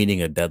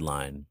meeting a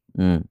deadline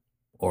Mm.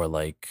 or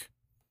like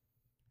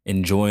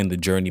enjoying the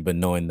journey, but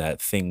knowing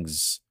that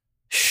things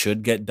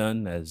should get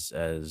done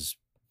as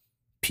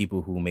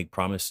people who make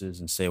promises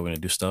and say we're gonna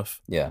do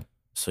stuff. Yeah.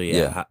 So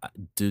Yeah.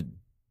 do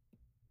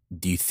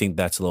you think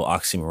that's a little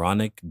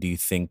oxymoronic? Do you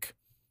think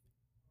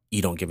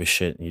you don't give a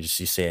shit and you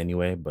say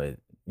anyway? But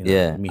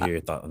Yeah. let me hear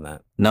your thought on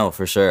that. No,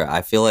 for sure.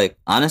 I feel like,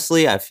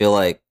 honestly, I feel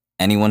like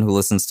anyone who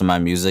listens to my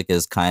music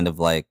is kind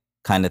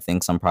of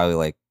thinks I'm probably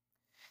like,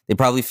 they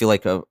probably feel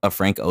like a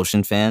Frank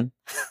Ocean fan.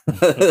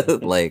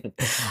 Like,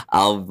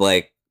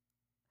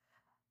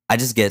 I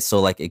just get so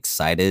like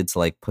excited to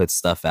like put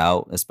stuff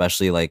out,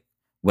 especially like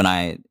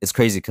it's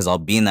crazy because I'll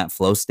be in that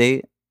flow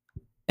state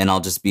and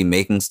I'll just be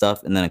making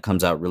stuff and then it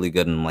comes out really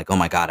good. And I'm like, oh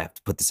my God, I have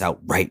to put this out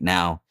right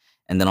now.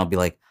 And then I'll be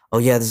like, oh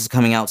yeah, this is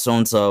coming out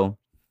so-and-so.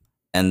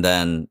 And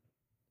then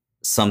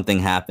something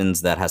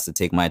happens that has to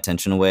take my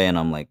attention away. And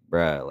I'm like,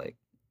 bruh, like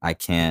I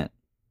can't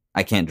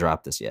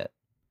drop this yet.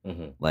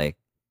 Mm-hmm. Like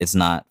it's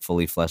not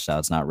fully fleshed out.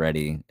 It's not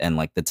ready. And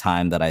like the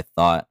time that I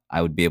thought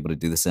I would be able to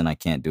do this in, I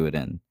can't do it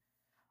in.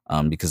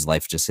 Because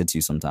life just hits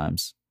you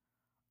sometimes.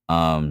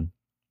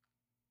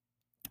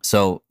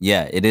 So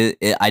yeah, it is.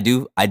 I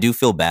do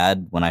feel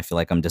bad when I feel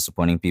like I'm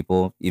disappointing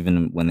people,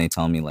 even when they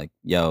tell me like,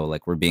 "Yo,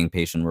 like we're being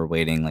patient, we're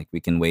waiting, like we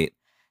can wait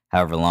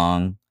however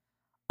long."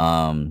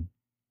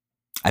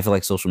 I feel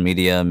like social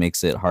media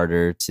makes it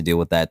harder to deal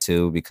with that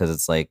too, because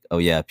it's like, oh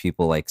yeah,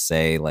 people like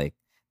say like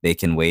they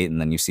can wait,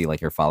 and then you see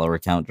like your follower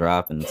count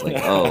drop, and it's like,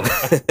 oh,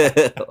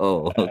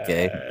 oh,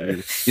 okay, you're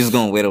just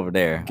gonna wait over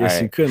there. Guess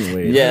All you couldn't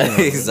wait. Yeah,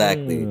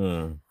 exactly.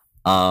 But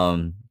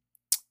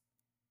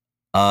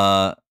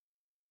I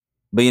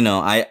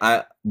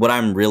what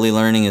I'm really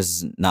learning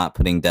is not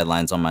putting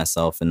deadlines on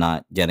myself and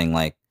not getting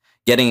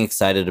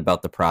excited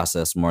about the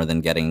process more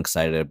than getting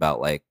excited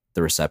about like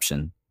the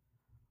reception,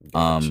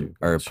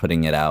 or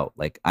putting it out.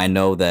 Like I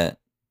know that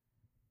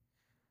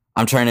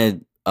I'm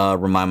trying to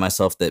remind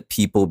myself that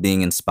people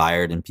being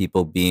inspired and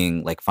people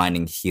being like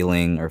finding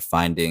healing or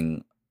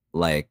finding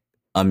like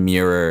a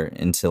mirror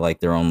into like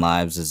their own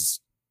lives is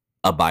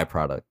a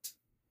byproduct,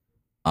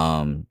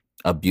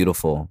 a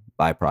beautiful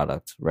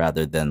byproduct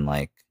rather than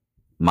like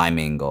my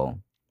main goal.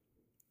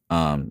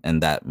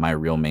 And that my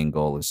real main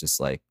goal is just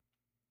like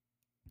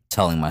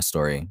telling my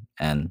story.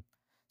 And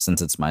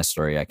since it's my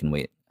story, I can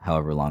wait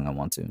however long I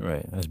want to.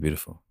 Right. That's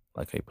beautiful.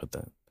 I like how you put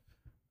that.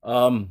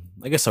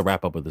 I guess I'll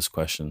wrap up with this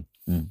question.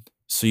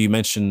 So you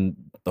mentioned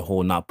the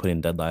whole not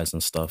putting deadlines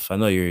and stuff. I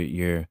know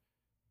you're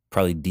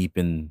probably deep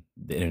in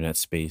the internet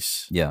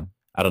space. Yeah.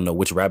 I don't know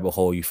which rabbit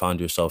hole you found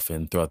yourself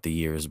in throughout the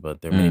years,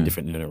 but there are many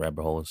different internet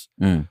rabbit holes.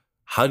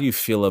 How do you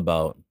feel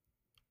about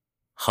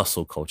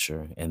hustle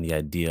culture and the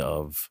idea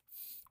of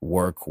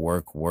work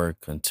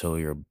until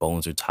your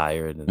bones are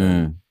tired and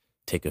then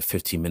take a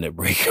 15-minute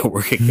break and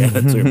work again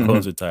until your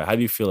bones are tired? How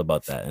do you feel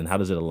about that? And how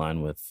does it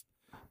align with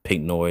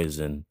Pink Nois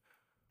and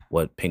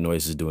what Pink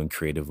Nois is doing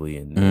creatively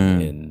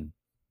in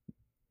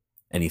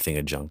anything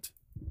adjunct?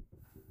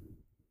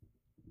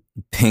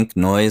 Pink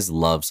Nois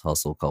loves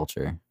hustle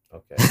culture.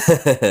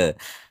 Okay.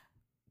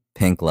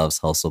 Pink loves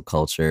hustle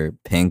culture.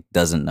 Pink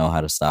doesn't know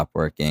how to stop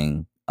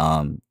working.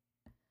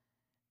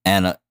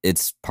 And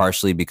it's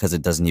partially because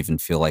it doesn't even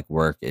feel like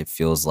work. It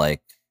feels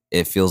like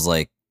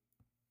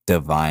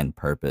divine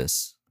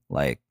purpose.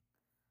 Like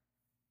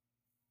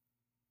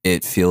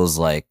it feels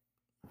like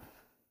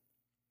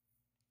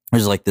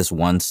there's like this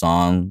one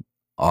song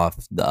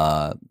off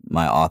the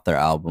my author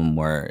album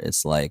where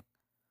it's like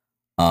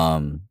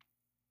it's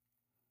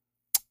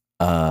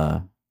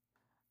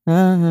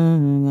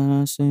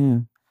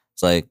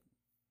like,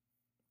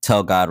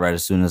 tell God right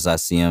as soon as I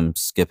see him,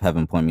 skip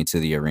heaven, point me to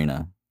the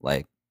arena.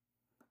 Like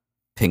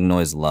Pink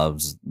Nois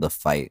loves the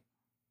fight,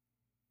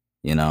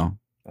 you know?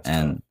 That's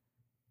tough.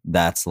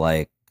 That's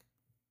like,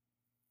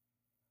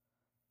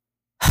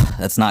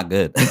 that's not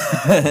good.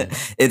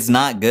 It's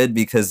not good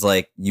because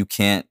like you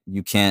can't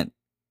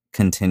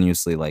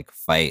continuously like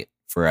fight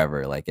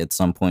forever. Like at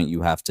some point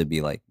you have to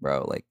be like,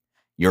 bro, like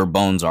your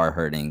bones are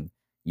hurting.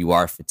 You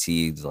are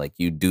fatigued. Like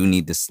you do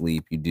need to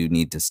sleep. You do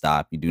need to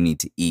stop. You do need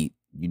to eat.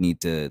 You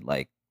need to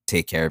like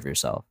take care of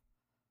yourself.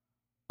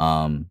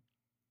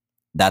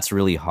 That's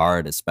really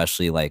hard,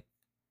 especially like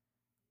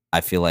I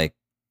feel like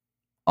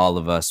all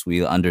of us,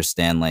 we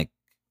understand like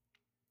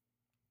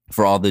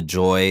for all the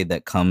joy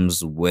that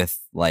comes with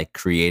like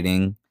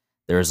creating,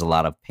 there's a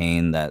lot of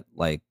pain that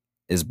like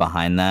is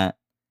behind that.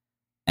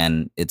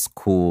 And it's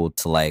cool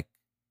to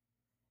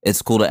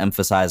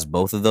emphasize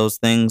both of those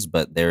things,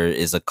 but there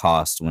is a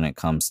cost when it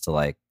comes to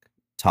like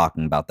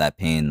talking about that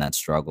pain, that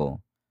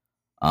struggle,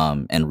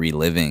 and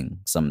reliving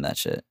some of that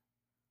shit.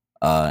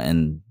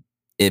 And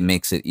it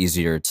makes it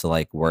easier to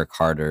like work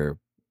harder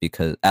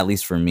because, at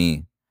least for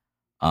me,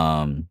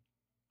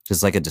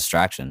 just like a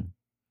distraction,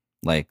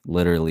 like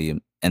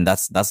literally. And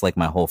that's like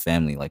my whole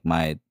family. Like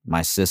my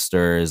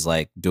sister is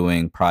like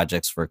doing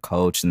projects for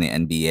Coach in the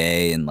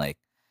NBA and like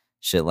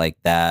shit like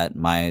that.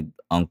 My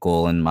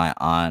uncle and my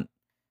aunt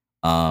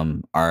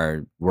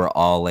we're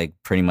all like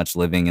pretty much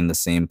living in the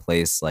same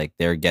place. Like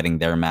they're getting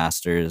their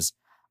masters.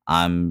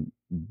 I'm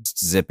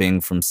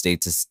zipping from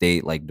state to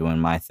state, like doing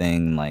my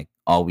thing. Like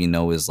all we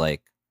know is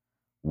like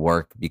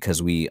work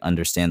because we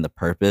understand the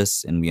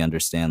purpose and we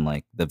understand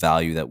like the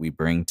value that we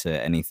bring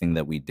to anything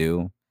that we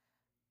do.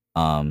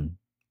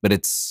 But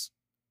it's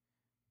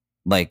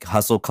like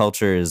hustle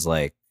culture is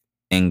like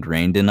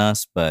ingrained in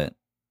us, but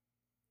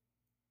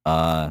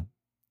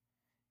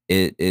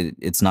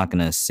it's not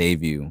gonna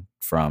save you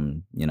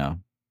from, you know,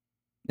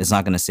 it's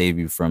not gonna save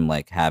you from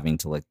like having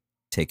to like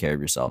take care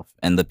of yourself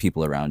and the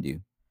people around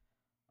you.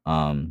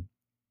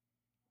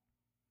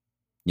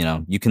 You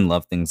know, you can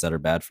love things that are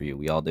bad for you.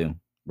 We all do.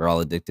 We're all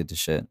addicted to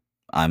shit.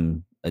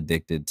 I'm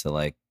addicted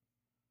to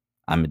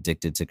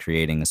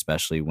creating,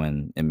 especially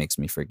when it makes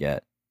me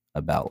forget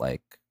about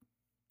like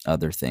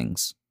other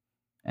things.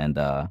 And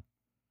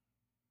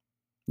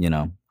you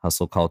know,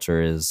 hustle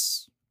culture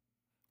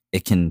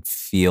it can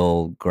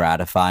feel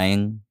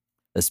gratifying,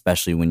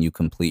 especially when you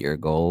complete your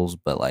goals,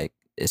 but like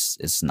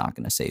it's not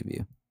gonna save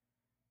you.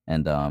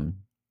 And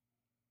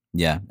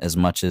yeah, as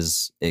much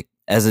as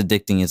as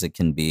addicting as it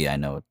can be, I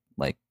know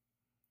like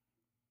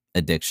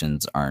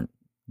addictions aren't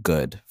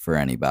good for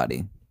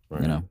anybody,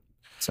 right. You know.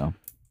 So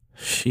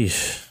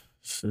sheesh.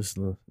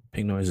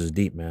 Pink Nois is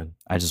deep, man.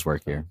 I just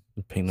work here.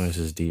 Pink Nois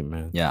is deep,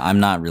 man. Yeah, I'm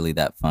not really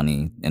that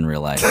funny in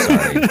real life.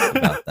 Sorry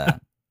about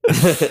that.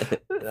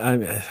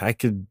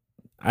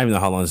 I don't know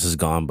how long this is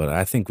gone, but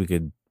I think we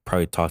could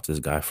probably talk to this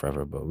guy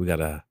forever. But we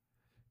gotta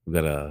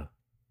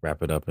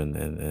wrap it up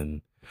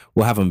and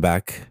we'll have him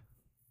back.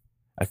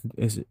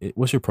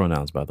 What's your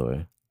pronouns, by the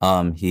way?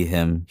 He,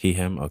 him. He,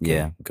 him. Okay,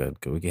 yeah, good.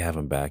 We can have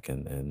him back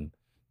and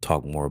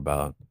talk more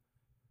about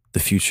the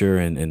future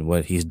and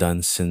what he's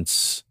done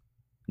since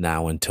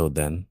now until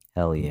then.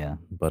 Hell yeah.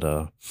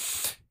 But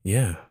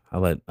yeah,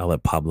 I'll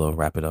let Pablo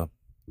wrap it up.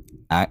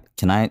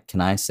 Can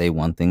I say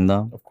one thing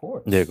though? Of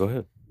course. Yeah, go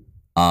ahead.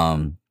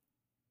 And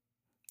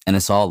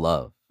it's all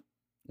love.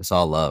 It's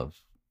all love.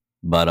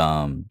 But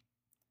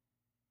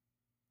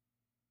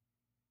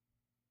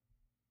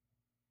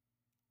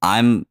I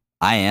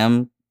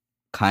am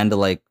kind of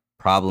like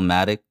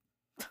problematic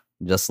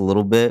just a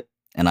little bit,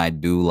 and I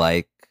do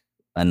like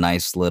a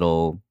nice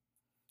little,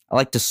 I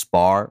like to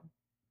spar,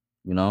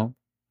 you know?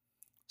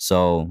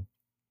 So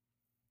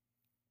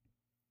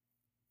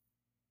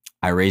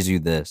I raise you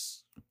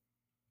this.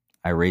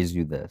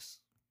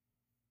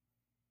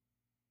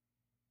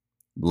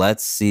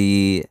 Let's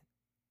see.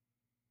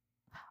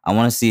 I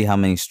want to see how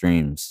many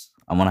streams.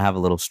 I want to have a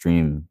little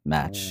stream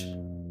match.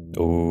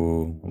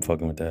 Oh, I'm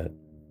fucking with that.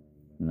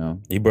 You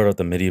know? He brought up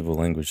the medieval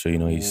language, so you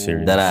know he's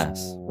serious. That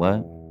ass.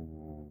 What?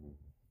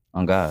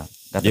 Oh God.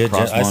 Got the Yeah,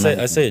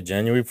 crossbow I say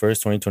January 1st,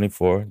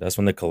 2024. That's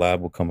when the collab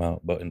will come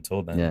out. But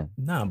until then, yeah.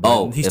 Nah,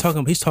 but he's talking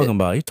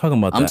about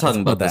I'm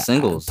talking about the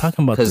singles.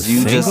 Talking about because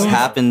you just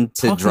happened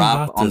to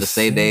drop on the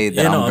same day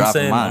that I'm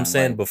dropping mine. I'm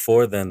saying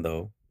before then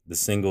though, the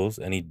singles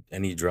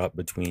any drop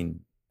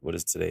between what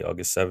is today,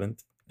 August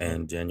 7th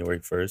and January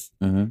 1st.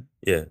 Mm-hmm.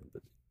 Yeah,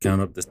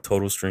 count up the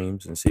total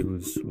streams and see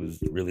who's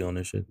really on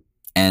this shit.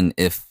 And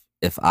if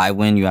I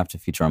win, you have to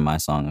feature on my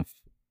song. If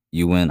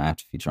you win, I have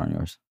to feature on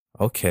yours.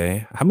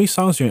 Okay. How many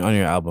songs are on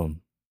your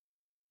album?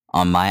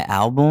 On my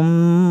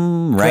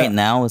album, right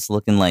now, it's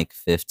looking like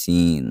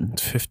 15.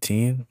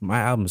 15? My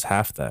album's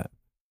half that.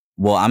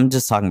 Well, I'm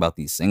just talking about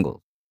these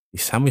singles.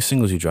 How many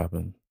singles you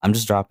dropping? I'm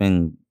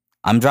dropping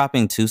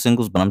 2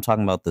 singles, but I'm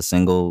talking about the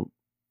single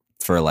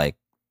for like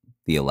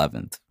the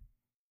 11th.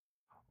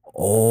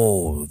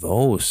 Oh,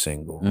 those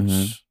singles.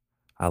 Mm-hmm.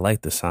 I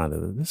like the sound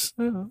of this.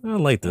 I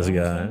like this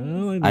guy.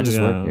 I just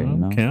work here, you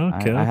know?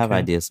 Okay. I have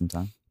ideas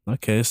sometimes.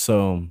 Okay,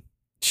 so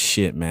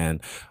shit, man.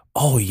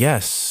 Oh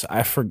yes,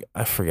 I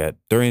forget.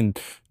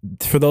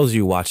 For those of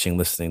you watching,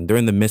 listening,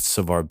 during the midst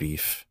of our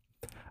beef,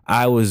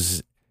 I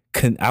was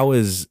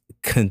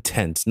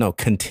contingent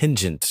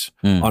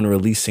on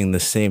releasing the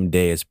same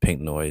day as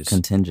Pink Nois.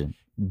 Contingent.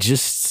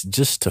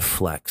 Just to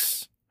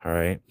flex. All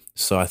right.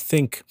 So I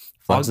think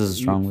flex is a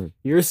strong word.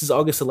 Yours is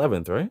August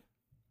 11th, right?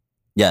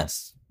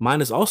 Yes. Mine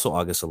is also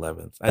August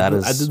 11th. I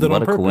did that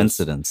what a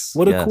coincidence.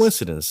 What a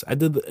coincidence.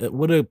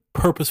 What a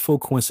purposeful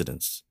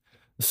coincidence.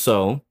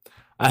 So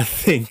I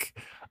think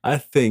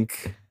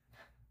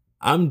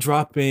I'm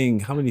dropping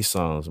how many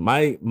songs?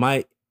 My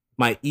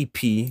EP,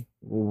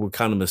 we'll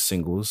count them as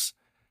singles.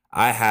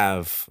 I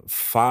have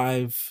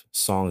 5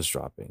 songs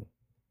dropping.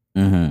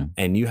 Mm-hmm.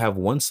 And you have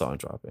 1 song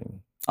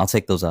dropping. I'll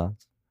take those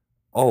odds.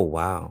 Oh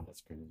wow.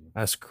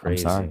 That's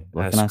crazy. I'm sorry.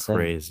 What That's can I say?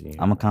 Crazy.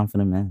 I'm a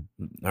confident man.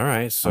 All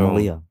right. So I'm a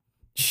Leo.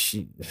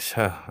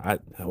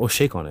 We'll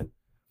shake on it.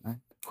 Right.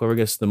 Whoever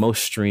gets the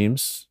most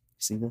streams.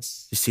 See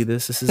this? You see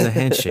this? This is a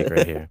handshake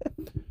right here.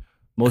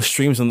 Most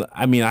streams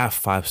I have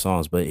 5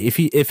 songs, but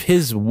if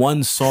his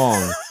 1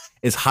 song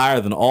is higher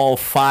than all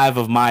 5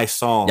 of my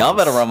songs, y'all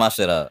better run my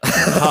shit up.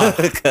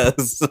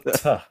 Because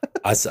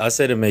I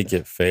say to make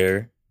it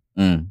fair,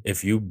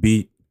 if you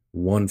beat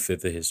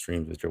 1/5 of his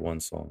streams with your 1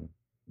 song,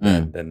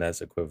 then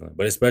that's equivalent.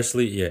 But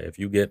especially, yeah, if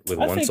you get with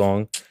one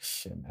song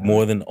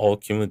more than all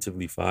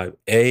cumulatively 5,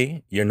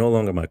 A, you're no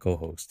longer my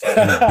co-host.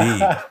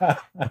 And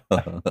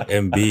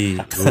B,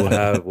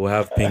 we'll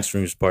have Pink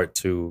Streams Part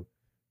 2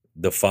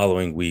 the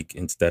following week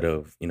instead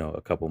of,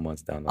 a couple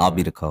months down the line. I'll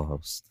be the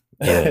co-host.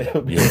 Yeah.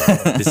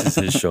 This is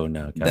his show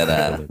now.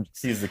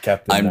 He's the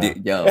captain. I'm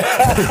now. All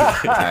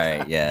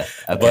right, yeah.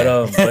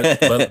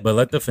 Okay. But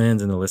let the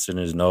fans and the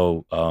listeners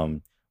know,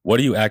 what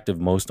are you active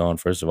most on,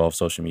 first of all,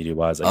 social media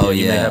wise? You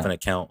may have an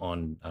account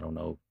on, I don't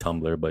know,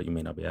 Tumblr, but you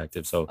may not be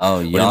active. So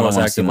y'all don't want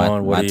to see my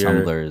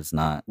Tumblr is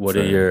not. What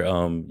are your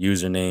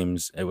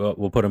usernames? And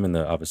we'll put them in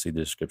the obviously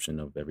description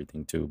of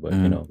everything too. But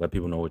let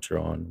people know what you're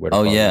on. Where to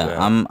follow you at.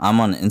 I'm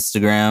on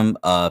Instagram,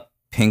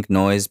 Pink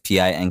Nois,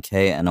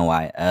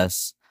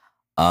 PinkNois.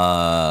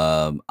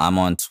 I'm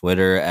on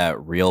Twitter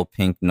at Real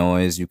Pink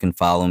Nois. You can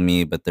follow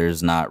me, but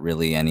there's not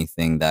really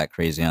anything that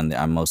crazy on there.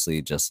 I'm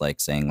mostly just like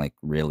saying like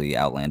really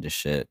outlandish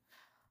shit.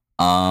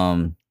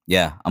 I'm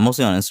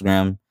mostly on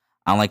Instagram.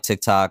 I don't like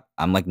TikTok.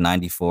 I'm like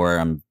 94.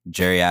 I'm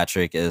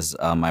geriatric, as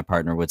my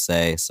partner would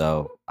say.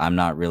 So I'm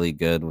not really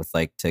good with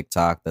like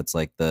TikTok. That's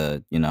like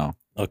the.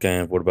 Okay,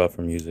 and what about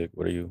for music?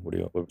 What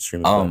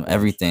streaming platforms?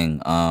 Everything.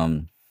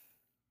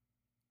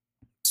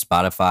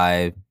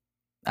 Spotify,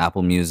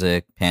 Apple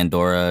Music,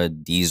 Pandora,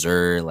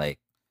 Deezer, like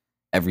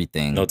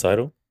everything. No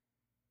title?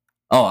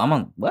 Oh, I'm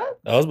on what?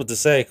 I was about to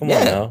say, come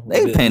on now.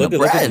 They paying the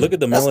bread. Look at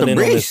the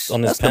melanin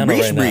on this panel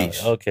right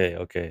now.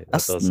 Okay.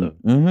 That's awesome.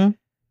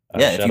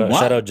 Mm-hmm.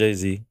 Shout out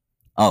Jay-Z.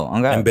 Oh,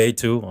 on God. And Bae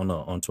too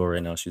on tour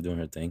right now. She's doing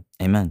her thing.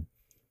 Amen.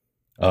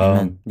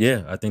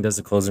 Yeah, I think that's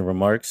the closing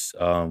remarks.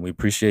 We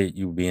appreciate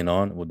you being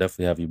on. We'll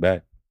definitely have you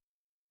back.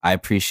 I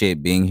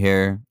appreciate being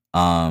here.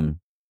 I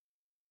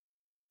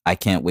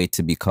can't wait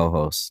to be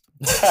co-host.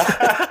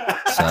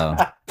 So,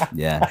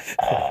 yeah.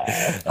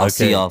 I'll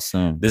see y'all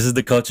soon. This is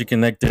the Culture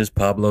Connectors.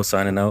 Pablo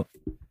signing out.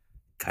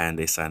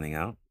 Kayande signing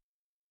out.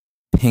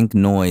 Pink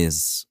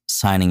Nois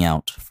signing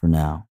out for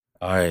now.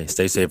 All right.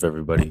 Stay safe,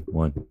 everybody.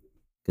 One.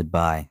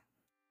 Goodbye.